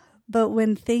 But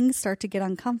when things start to get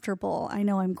uncomfortable, I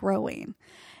know I'm growing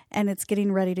and it's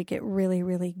getting ready to get really,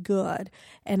 really good.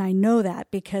 And I know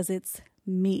that because it's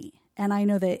me. And I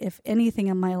know that if anything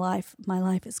in my life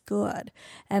is good.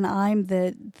 And I'm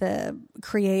the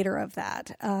creator of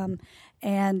that.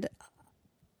 And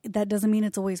that doesn't mean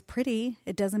it's always pretty.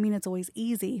 It doesn't mean it's always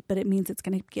easy, but it means it's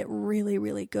going to get really,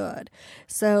 really good.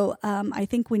 So I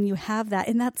think when you have that,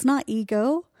 and that's not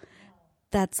ego,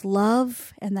 that's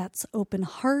love, and that's open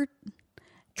heart.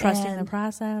 Trusting the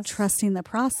process. Trusting the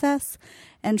process,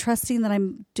 and trusting that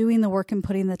I'm doing the work and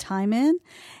putting the time in,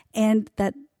 and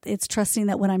that it's trusting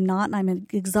that when I'm not and I'm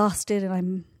exhausted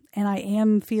and I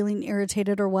am feeling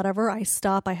irritated or whatever, I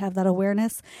stop, I have that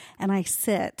awareness, and I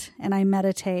sit and I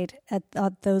meditate at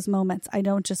those moments. I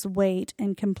don't just wait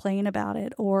and complain about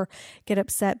it or get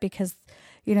upset because,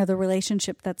 the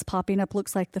relationship that's popping up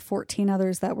looks like the 14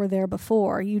 others that were there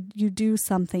before. You do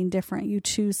something different. You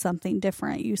choose something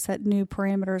different. You set new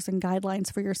parameters and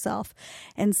guidelines for yourself.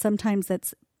 And sometimes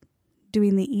that's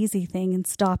doing the easy thing and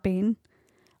stopping,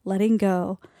 letting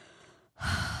go,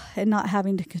 and not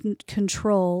having to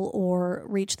control or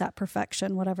reach that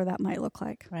perfection, whatever that might look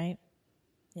like. Right.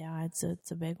 Yeah, it's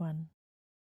a big one.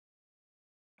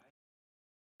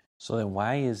 So then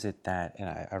why is it that, and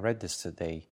I read this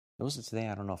today, was it today?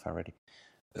 I don't know if I read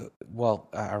it.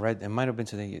 I read, it might have been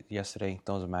today, yesterday,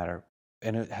 doesn't matter.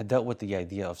 And it had dealt with the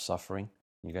idea of suffering.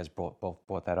 You guys both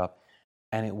brought that up.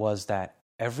 And it was that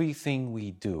everything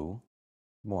we do,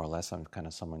 more or less, I'm kind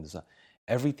of summing this up,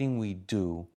 everything we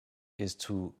do is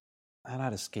to,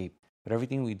 not escape, but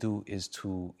everything we do is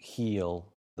to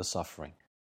heal the suffering.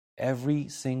 Every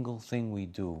single thing we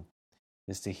do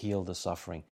is to heal the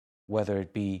suffering, whether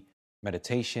it be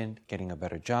meditation, getting a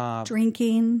better job,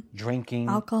 drinking,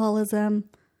 alcoholism,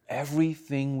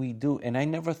 everything we do. And I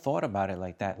never thought about it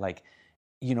like that. Like,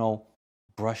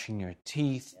 brushing your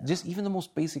teeth, just even the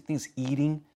most basic things,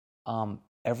 eating,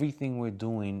 everything we're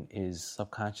doing is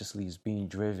subconsciously is being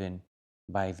driven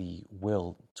by the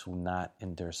will to not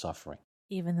endure suffering.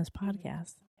 Even this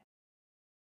podcast.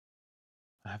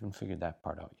 I haven't figured that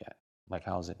part out yet. Like,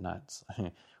 how is it not?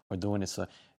 We're doing it so.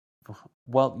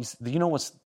 Well, you know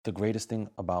what's the greatest thing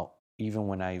about even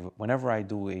whenever I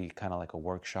do a kind of like a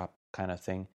workshop kind of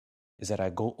thing, is that I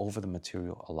go over the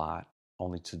material a lot,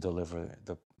 only to deliver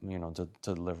to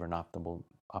deliver an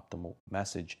optimal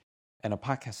message. And a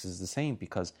podcast is the same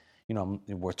because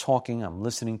we're talking, I'm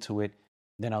listening to it,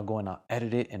 then I'll go and I'll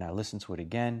edit it and I listen to it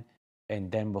again,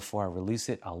 and then before I release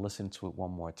it, I'll listen to it one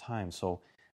more time. So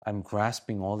I'm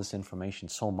grasping all this information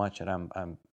so much that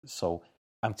I'm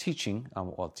teaching.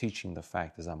 Teaching the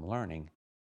fact is I'm learning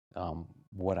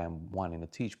what I'm wanting to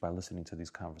teach by listening to these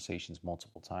conversations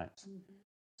multiple times. Mm-hmm.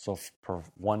 So per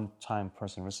one-time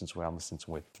person listen to it, I'm listening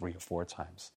to it 3 or 4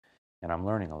 times, and I'm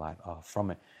learning a lot from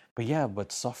it. But yeah,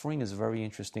 but suffering is a very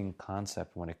interesting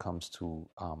concept when it comes to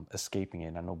escaping it.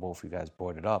 And I know both of you guys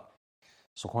brought it up.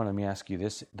 So, Corn, let me ask you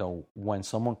this though: when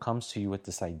someone comes to you with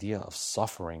this idea of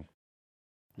suffering,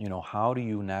 how do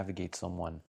you navigate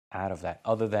someone out of that,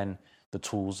 other than the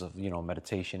tools of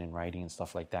meditation and writing and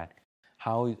stuff like that?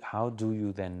 How do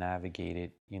you then navigate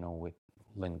it? With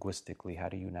linguistically, how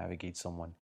do you navigate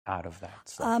someone out of that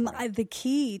suffering? The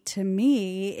key to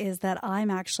me is that I'm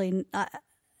actually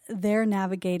they're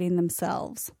navigating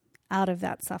themselves out of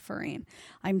that suffering.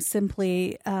 I'm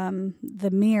simply the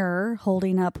mirror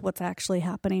holding up what's actually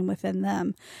happening within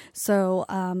them. So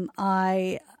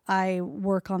I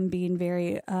work on being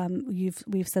very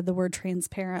we've said the word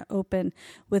transparent, open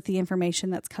with the information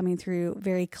that's coming through,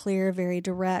 very clear, very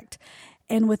direct,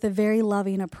 and with a very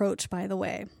loving approach, by the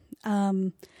way.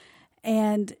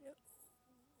 And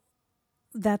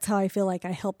that's how I feel like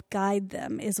I help guide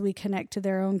them, is we connect to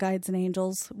their own guides and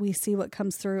angels. We see what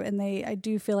comes through, and I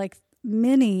do feel like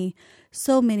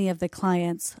so many of the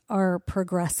clients are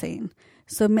progressing.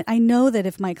 So I know that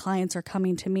if my clients are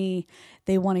coming to me,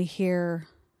 they want to hear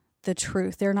the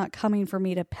truth. They're not coming for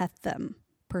me to pet them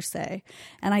per se.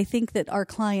 And I think that our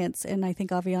clients, and I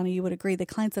think Aviana, you would agree, the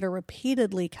clients that are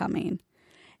repeatedly coming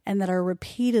and that are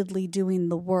repeatedly doing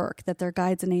the work that their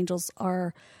guides and angels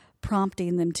are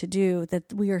prompting them to do,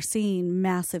 that we are seeing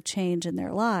massive change in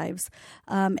their lives.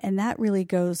 And that really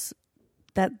goes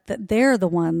that they're the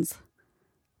ones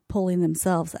pulling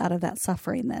themselves out of that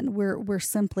suffering. Then we're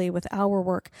simply, with our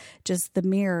work, just the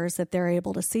mirrors that they're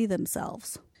able to see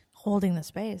themselves. Holding the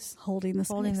space, holding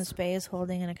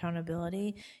an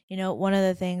accountability. One of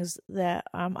the things that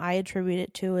I attribute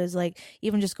it to is like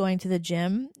even just going to the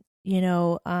gym.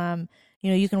 You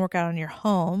can work out in your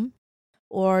home,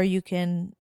 or you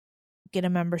can get a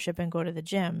membership and go to the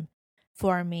gym.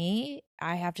 For me,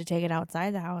 I have to take it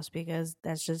outside the house because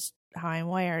that's just how I'm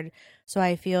wired. So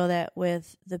I feel that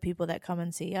with the people that come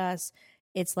and see us,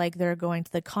 it's like they're going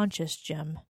to the conscious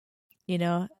gym.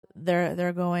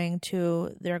 They're going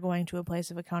to a place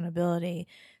of accountability.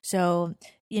 So,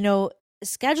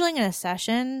 scheduling a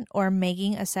session or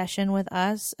making a session with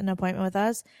us, an appointment with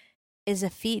us, is a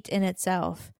feat in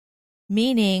itself,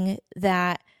 meaning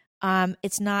that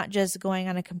it's not just going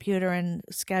on a computer and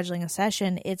scheduling a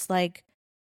session. It's like,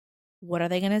 what are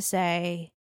they going to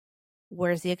say?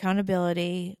 Where's the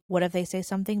accountability? What if they say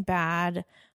something bad?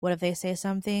 What if they say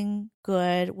something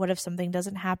good? What if something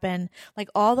doesn't happen? Like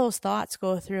all those thoughts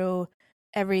go through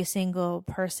every single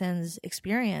person's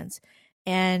experience.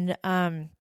 And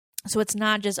so it's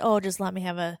not just, just let me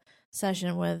have a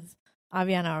session with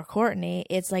Aviana or Courtney.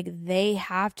 It's like they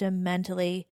have to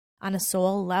mentally, on a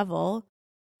soul level,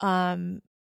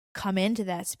 come into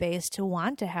that space to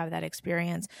want to have that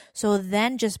experience. So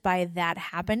then just by that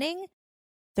happening,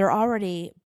 they're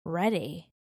already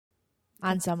ready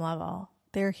on some level.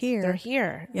 They're here.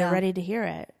 Yeah. They're ready to hear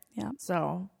it. Yeah.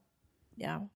 So,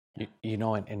 yeah.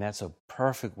 And that's a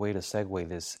perfect way to segue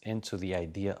this into the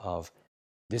idea of,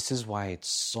 this is why it's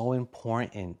so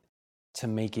important to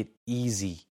make it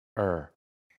easier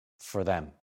for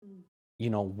them.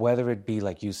 Whether it be,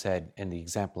 like you said, and the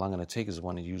example I'm going to take is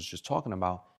one that you was just talking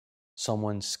about,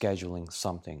 someone scheduling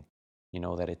something,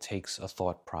 that it takes a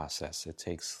thought process, it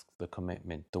takes the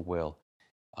commitment, the will.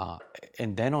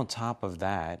 And then on top of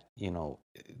that,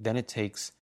 then it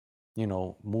takes,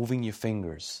 moving your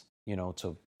fingers,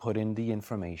 to put in the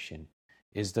information.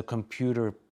 Is the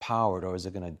computer powered, or is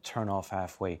it going to turn off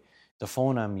halfway? The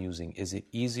phone I'm using, is it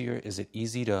easier? Is it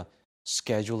easy to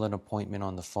schedule an appointment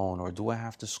on the phone, or do I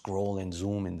have to scroll and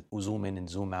zoom in and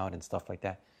zoom out and stuff like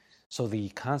that? So the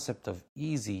concept of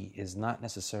easy is not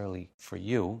necessarily for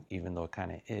you, even though it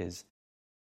kind of is,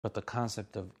 but the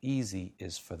concept of easy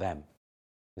is for them,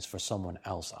 is for someone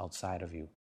else outside of you.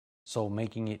 So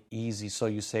making it easy, so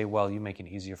you say, well, you're making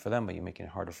it easier for them, but you're making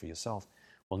it harder for yourself.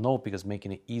 Well, no, because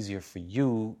making it easier for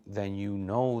you,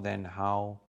 then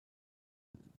how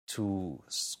to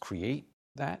create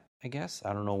that, I guess.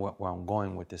 I don't know where I'm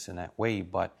going with this in that way,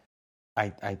 but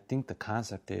I think the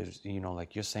concept is,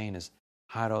 like you're saying, is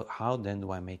how then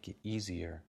do I make it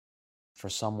easier for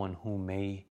someone who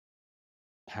may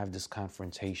have this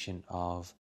confrontation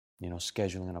of,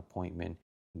 scheduling an appointment,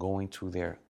 going to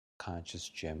their conscious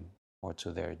gym or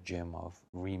to their gym of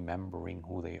remembering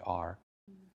who they are,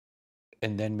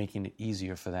 and then making it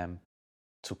easier for them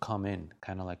to come in,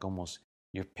 kind of like almost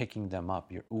you're picking them up,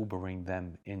 you're Ubering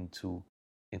them into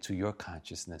your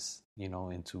consciousness,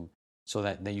 so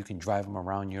that then you can drive them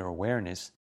around your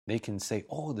awareness. They can say,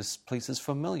 oh, this place is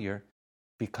familiar,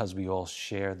 because we all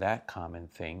share that common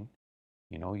thing.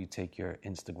 You know, you take your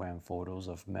Instagram photos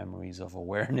of memories of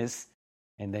awareness,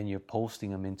 and then you're posting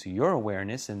them into your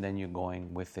awareness, and then you're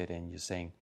going with it and you're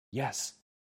saying, yes,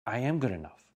 I am good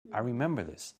enough. I remember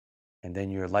this. And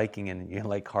then you're liking and you're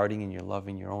like hearting and you're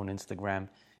loving your own Instagram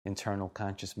internal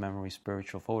conscious memory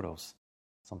spiritual photos.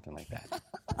 Something like that.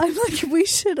 I'm like, we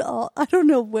should all, I don't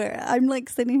know where, I'm like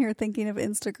sitting here thinking of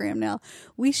Instagram now.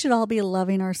 We should all be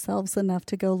loving ourselves enough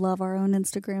to go love our own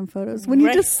Instagram photos. When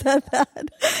you just said that,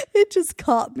 it just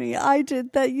caught me. I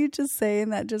did that. You just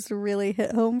saying that just really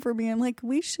hit home for me. I'm like,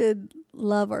 we should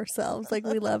love ourselves like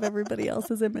we love everybody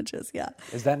else's images. Yeah.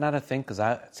 Is that not a thing? Because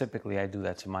I do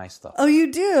that to my stuff. Oh,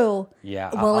 you do?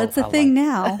 Yeah. Well, it's a thing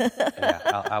now.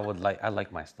 Yeah, I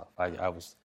like my stuff. I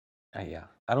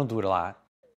don't do it a lot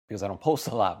because I don't post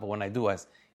a lot. But when I do, I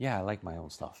like my own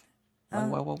stuff.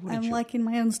 I'm liking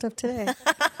my own stuff today.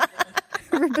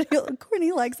 Everybody,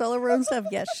 Courtney likes all of her own stuff.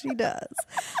 Yes, she does.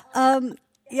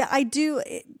 Yeah, I do.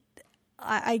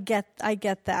 I get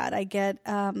that.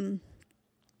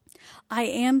 I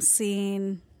am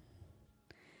seeing,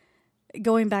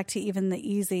 going back to even the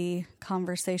easy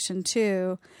conversation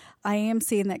too, I am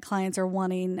seeing that clients are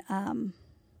wanting,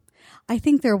 I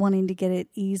think they're wanting to get it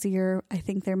easier. I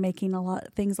think they're making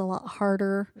things a lot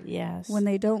harder. Yes. When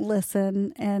they don't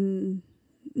listen, and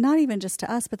not even just to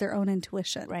us, but their own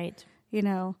intuition. Right. You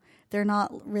know, they're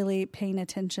not really paying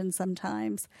attention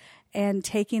sometimes, and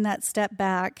taking that step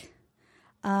back,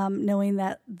 knowing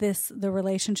that the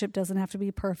relationship doesn't have to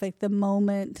be perfect. The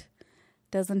moment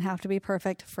doesn't have to be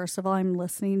perfect. First of all, I'm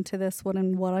listening to this one,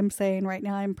 and what I'm saying right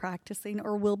now, I'm practicing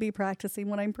or will be practicing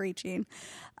what I'm preaching.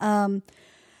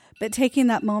 But taking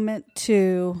that moment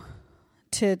to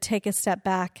take a step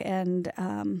back and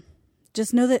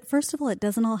just know that, first of all, it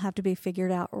doesn't all have to be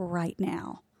figured out right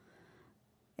now.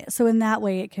 So in that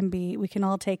way, we can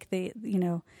all take the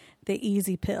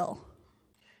easy pill.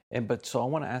 So I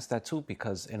want to ask that too,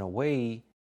 because in a way,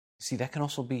 see, that can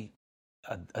also be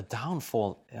a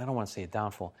downfall. I don't want to say a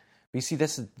downfall, but you see,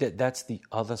 that's the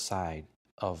other side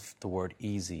of the word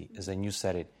easy. Is, and you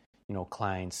said it,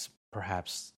 clients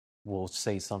perhaps will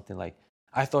say something like,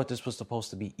 I thought this was supposed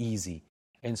to be easy.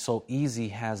 And so easy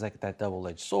has like that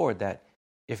double-edged sword that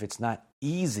if it's not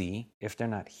easy, if they're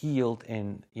not healed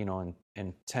in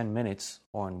 10 minutes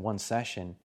or in one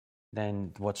session,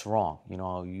 then what's wrong?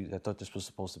 I thought this was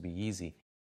supposed to be easy.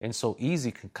 And so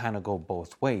easy can kind of go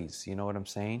both ways. You know what I'm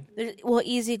saying? Well,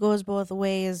 easy goes both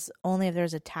ways only if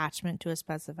there's attachment to a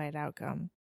specified outcome.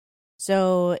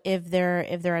 So if they're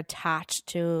attached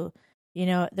to,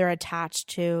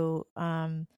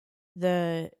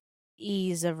 the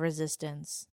ease of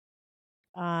resistance,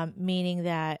 meaning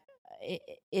that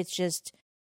it's just,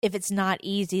 if it's not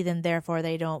easy, then therefore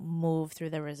they don't move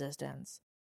through the resistance.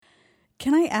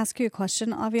 Can I ask you a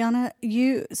question, Aviana?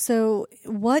 So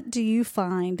what do you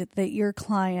find that your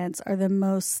clients are the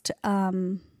most,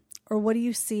 or what do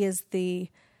you see as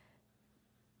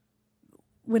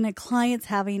when a client's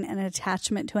having an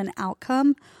attachment to an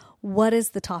outcome, what is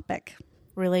the topic?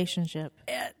 Relationship.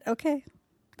 Okay.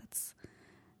 That's,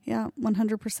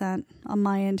 100% on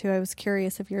my end too. I was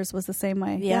curious if yours was the same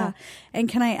way. Yeah. And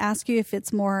can I ask you if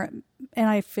it's more, and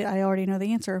I already know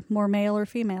the answer, more male or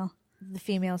female? The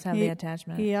females have the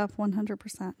attachment. Yeah,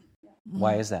 100%.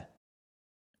 Why is that?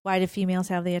 Why do females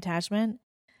have the attachment?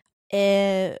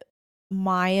 My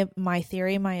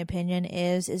theory, my opinion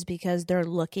is because they're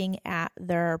looking at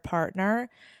their partner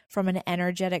from an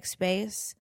energetic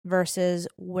space versus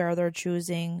where their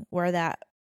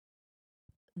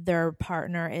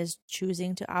partner is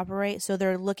choosing to operate. So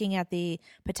they're looking at the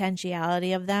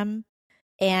potentiality of them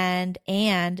and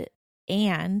they're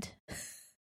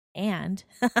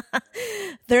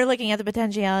looking at the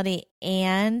potentiality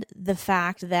and the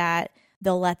fact that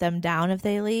they'll let them down if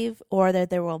they leave, or that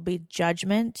there will be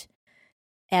judgment,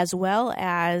 as well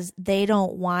as they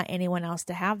don't want anyone else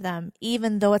to have them,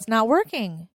 even though it's not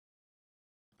working.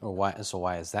 So why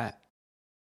is that?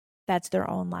 That's their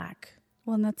own lack.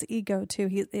 Well, and that's ego too.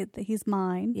 He's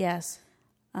mine. Yes.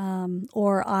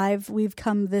 Or we've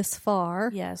come this far.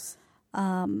 Yes.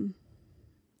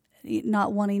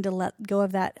 Not wanting to let go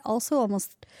of that. Also,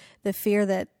 almost the fear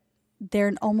that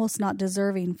they're almost not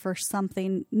deserving for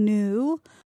something new.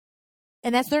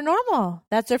 And that's their normal.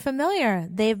 That's their familiar.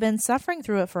 They've been suffering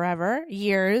through it forever,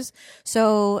 years.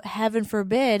 So heaven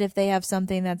forbid if they have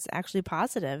something that's actually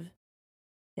positive.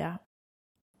 Yeah.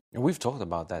 And we've talked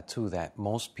about that too, that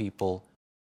most people,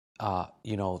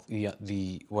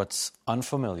 the what's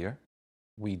unfamiliar,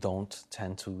 we don't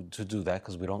tend to do that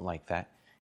because we don't like that.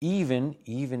 Even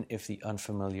if the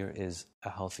unfamiliar is a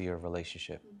healthier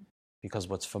relationship. because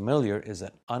what's familiar is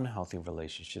an unhealthy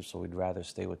relationship. So we'd rather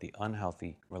stay with the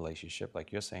unhealthy relationship,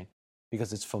 like you're saying,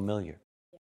 because it's familiar.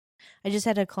 I just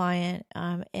had a client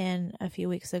in a few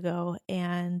weeks ago,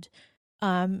 and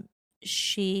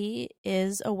she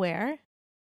is aware.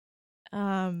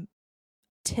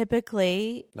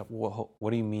 Typically,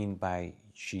 What do you mean by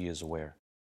she is aware?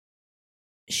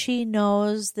 She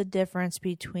knows the difference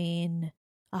between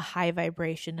a high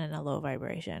vibration and a low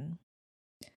vibration.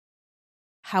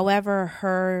 However,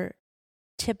 her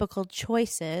typical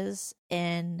choices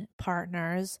in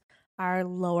partners are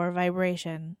lower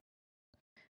vibration.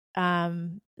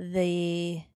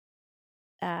 The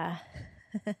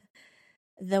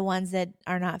ones that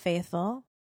are not faithful,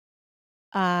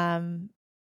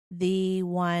 the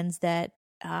ones that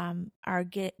are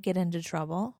get into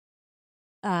trouble.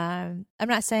 I'm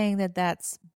not saying that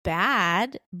that's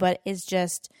bad, but it's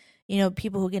just,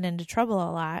 people who get into trouble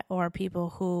a lot, or people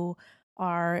who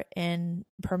are in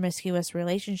promiscuous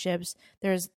relationships,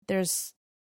 there's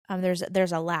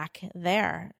a lack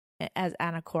there as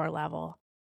on a core level,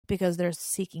 because they're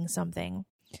seeking something.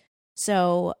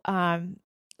 So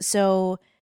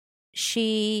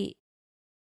she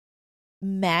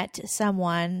met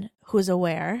someone who's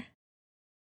aware.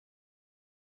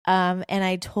 And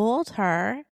I told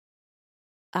her,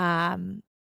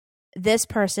 this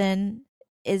person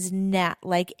is not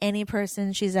like any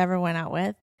person she's ever went out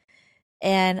with.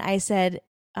 And I said,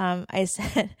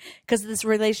 because this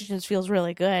relationship feels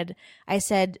really good, I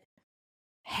said,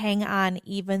 hang on,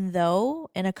 even though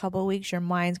in a couple of weeks your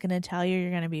mind's going to tell you're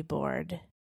going to be bored.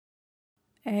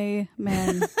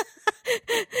 Amen.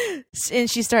 And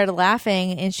she started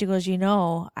laughing, and she goes,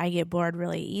 I get bored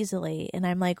really easily. And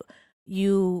I'm like,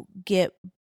 you get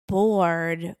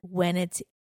bored when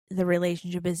the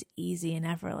relationship is easy and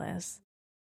effortless,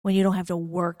 when you don't have to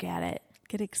work at it.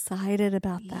 Get excited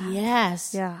about that.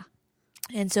 Yes. Yeah.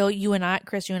 And so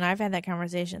Chris, you and I have had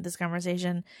this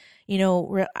conversation, we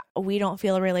don't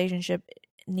feel a relationship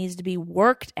needs to be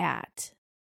worked at.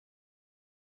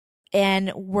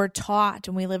 And we're taught,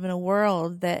 and we live in a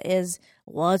world that is,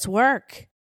 it's work.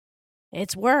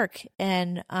 It's work.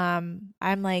 And I'm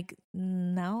like,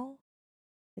 no,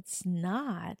 it's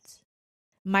not.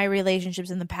 My relationships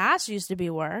in the past used to be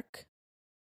work.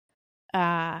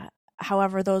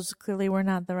 However, those clearly were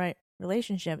not the right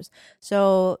relationships.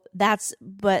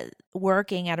 But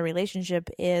working at a relationship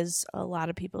is a lot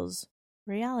of people's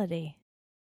reality.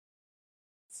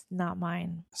 It's not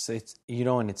mine. So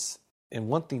and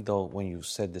one thing though, when you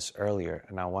said this earlier,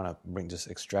 and I want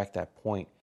to extract that point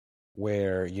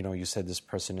where, you said this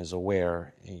person is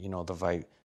aware, the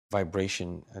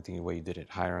vibration, I think the way you did it,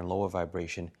 higher and lower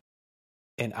vibration.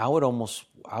 And I would almost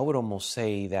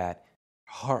say that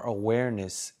her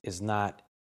awareness is not,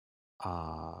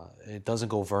 it doesn't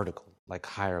go vertical, like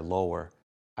higher, lower.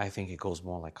 I think it goes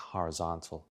more like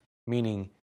horizontal,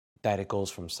 meaning that it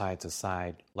goes from side to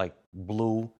side, like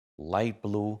blue, light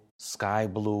blue, sky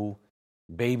blue,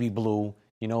 baby blue,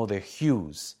 they're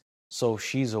hues. So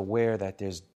she's aware that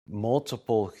there's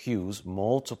multiple hues,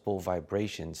 multiple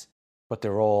vibrations, but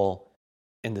they're all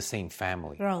in the same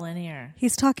family. They're all linear.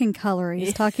 He's talking color.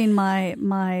 He's talking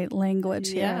my language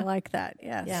here. Yeah. I like that.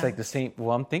 Yes. It's like the same.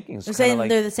 Well, I'm thinking it's They're kind saying of like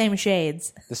they're the same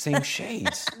shades. the same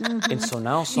shades. Mm-hmm. And so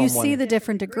now You someone see the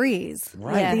different degrees,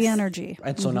 Right. the energy.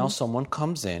 And so now someone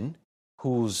comes in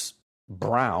who's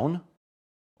brown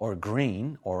or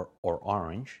green or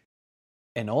orange,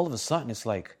 and all of a sudden it's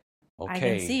like, okay, I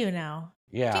can see you now.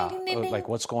 yeah, Ding, ding, ding, like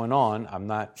what's going on? I'm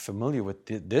not familiar with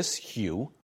this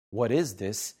hue. What is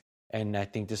this? And I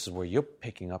think this is where you're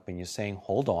picking up and you're saying,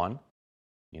 hold on,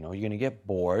 you're going to get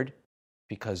bored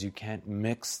because you can't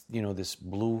mix, this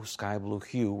blue, sky blue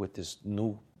hue with this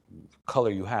new color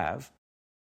you have.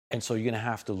 And so you're going to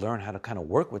have to learn how to kind of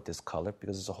work with this color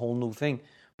because it's a whole new thing.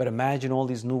 But imagine all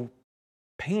these new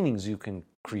paintings you can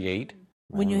create.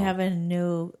 When you have a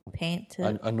new paint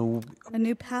to a new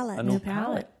palette. a new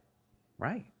palette.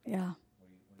 Right. Yeah.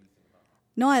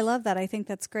 No, I love that. I think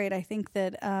that's great. I think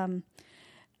that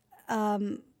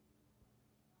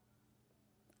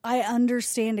I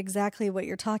understand exactly what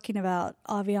you're talking about,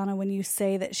 Aviana, when you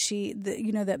say that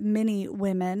that many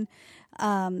women,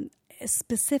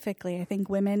 specifically, I think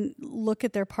women look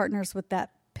at their partners with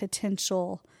that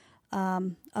potential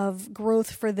of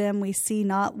growth for them. We see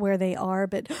not where they are,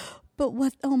 but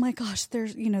what, oh my gosh,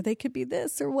 there's, they could be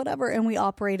this or whatever. And we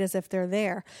operate as if they're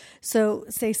there. So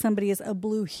say somebody is a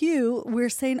blue hue, we're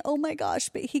saying, oh my gosh,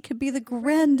 but he could be the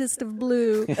grandest of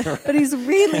blue, but he's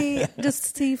really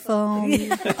just seafoam,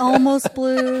 almost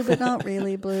blue, but not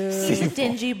really blue. He's a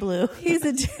dingy blue. He's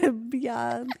a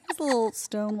little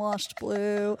stone-washed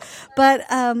blue, but,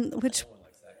 which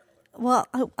well,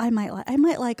 I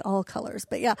might like all colors,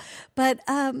 but yeah, but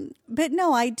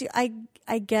no,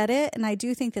 I get it, and I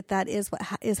do think that is what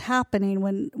is happening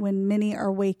when many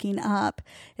are waking up,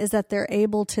 is that they're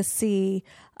able to see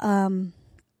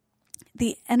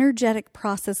the energetic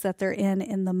process that they're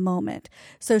in the moment.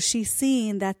 So she's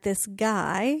seeing that this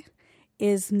guy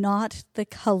is not the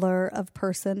color of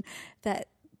person that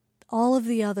all of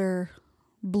the other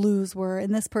blues were,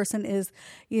 and this person is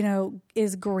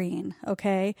green.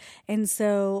 Okay. And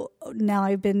so now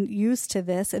I've been used to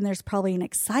this, and there's probably an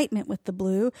excitement with the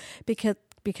blue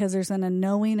because there's an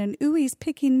unknowing, and ooh, he's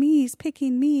picking me.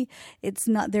 It's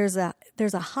not, there's a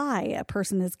high a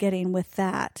person is getting with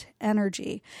that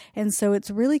energy. And so it's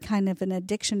really kind of an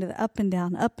addiction to the up and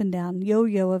down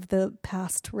yo-yo of the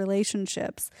past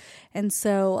relationships. And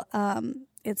so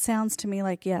it sounds to me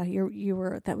like, yeah,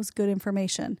 that was good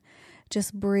information.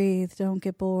 Just breathe. Don't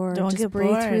get bored.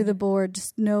 Breathe through the board.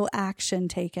 Just no action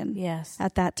taken. Yes.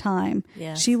 At that time.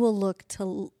 Yes. She will look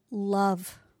to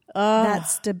love that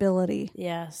stability.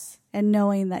 Yes. And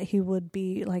knowing that he would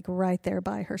be like right there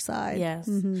by her side. Yes.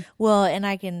 Mm-hmm. Well, and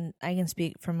I can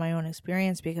speak from my own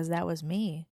experience because that was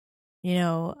me,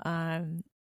 and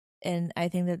I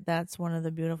think that's one of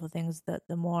the beautiful things, that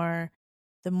the more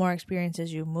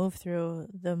experiences you move through,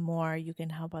 the more you can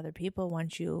help other people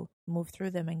once you move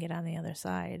through them and get on the other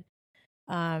side.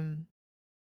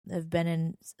 I've been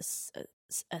in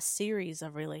a series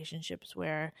of relationships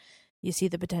where you see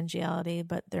the potentiality,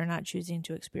 but they're not choosing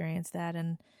to experience that.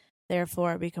 And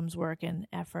therefore it becomes work and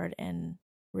effort and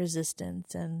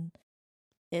resistance, and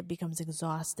it becomes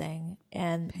exhausting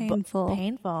and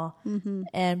painful. Mm-hmm.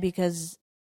 And because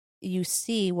you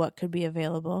see what could be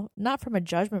available, not from a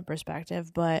judgment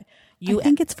perspective, but I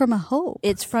think it's from a hope.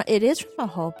 It is from a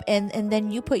hope. And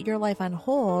then you put your life on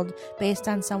hold based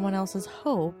on someone else's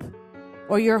hope,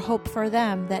 or your hope for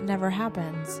them that never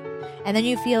happens. And then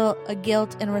you feel a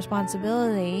guilt and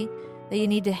responsibility that you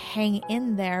need to hang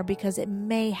in there because it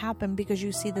may happen, because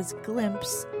you see this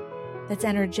glimpse that's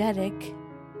energetic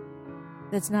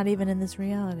that's not even in this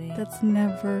reality. That's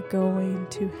never going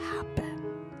to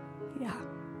happen. Yeah.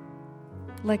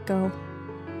 Let go.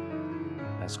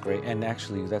 That's great. And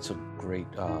actually, that's a great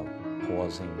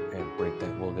pausing and break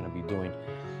that we're going to be doing.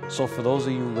 So for those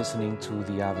of you listening to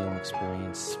the Aviom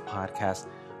Experience podcast,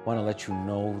 I want to let you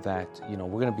know that, we're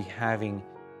going to be having,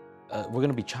 we're going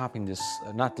to be chopping this,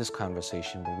 not this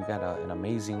conversation, but we got an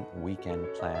amazing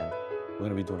weekend planned. We're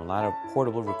going to be doing a lot of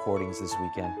portable recordings this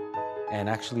weekend. And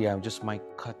actually, I just might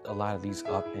cut a lot of these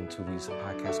up into these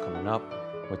podcasts coming up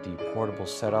with the portable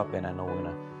setup. And I know we're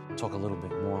going to talk a little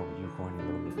bit more with you, going a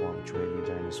little bit more with Joy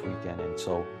during this weekend. And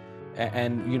so,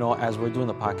 as we're doing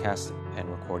the podcast and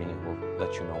recording it, we'll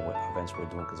let you know what events we're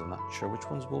doing, because I'm not sure which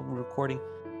ones we'll be recording.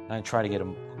 And I try to get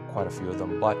quite a few of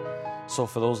them. But so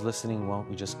for those listening, why don't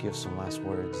we just give some last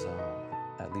words,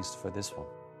 at least for this one?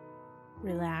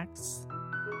 Relax,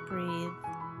 breathe,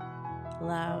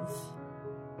 love,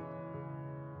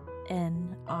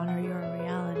 and honor your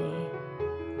reality.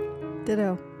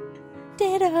 Ditto.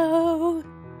 Ditto.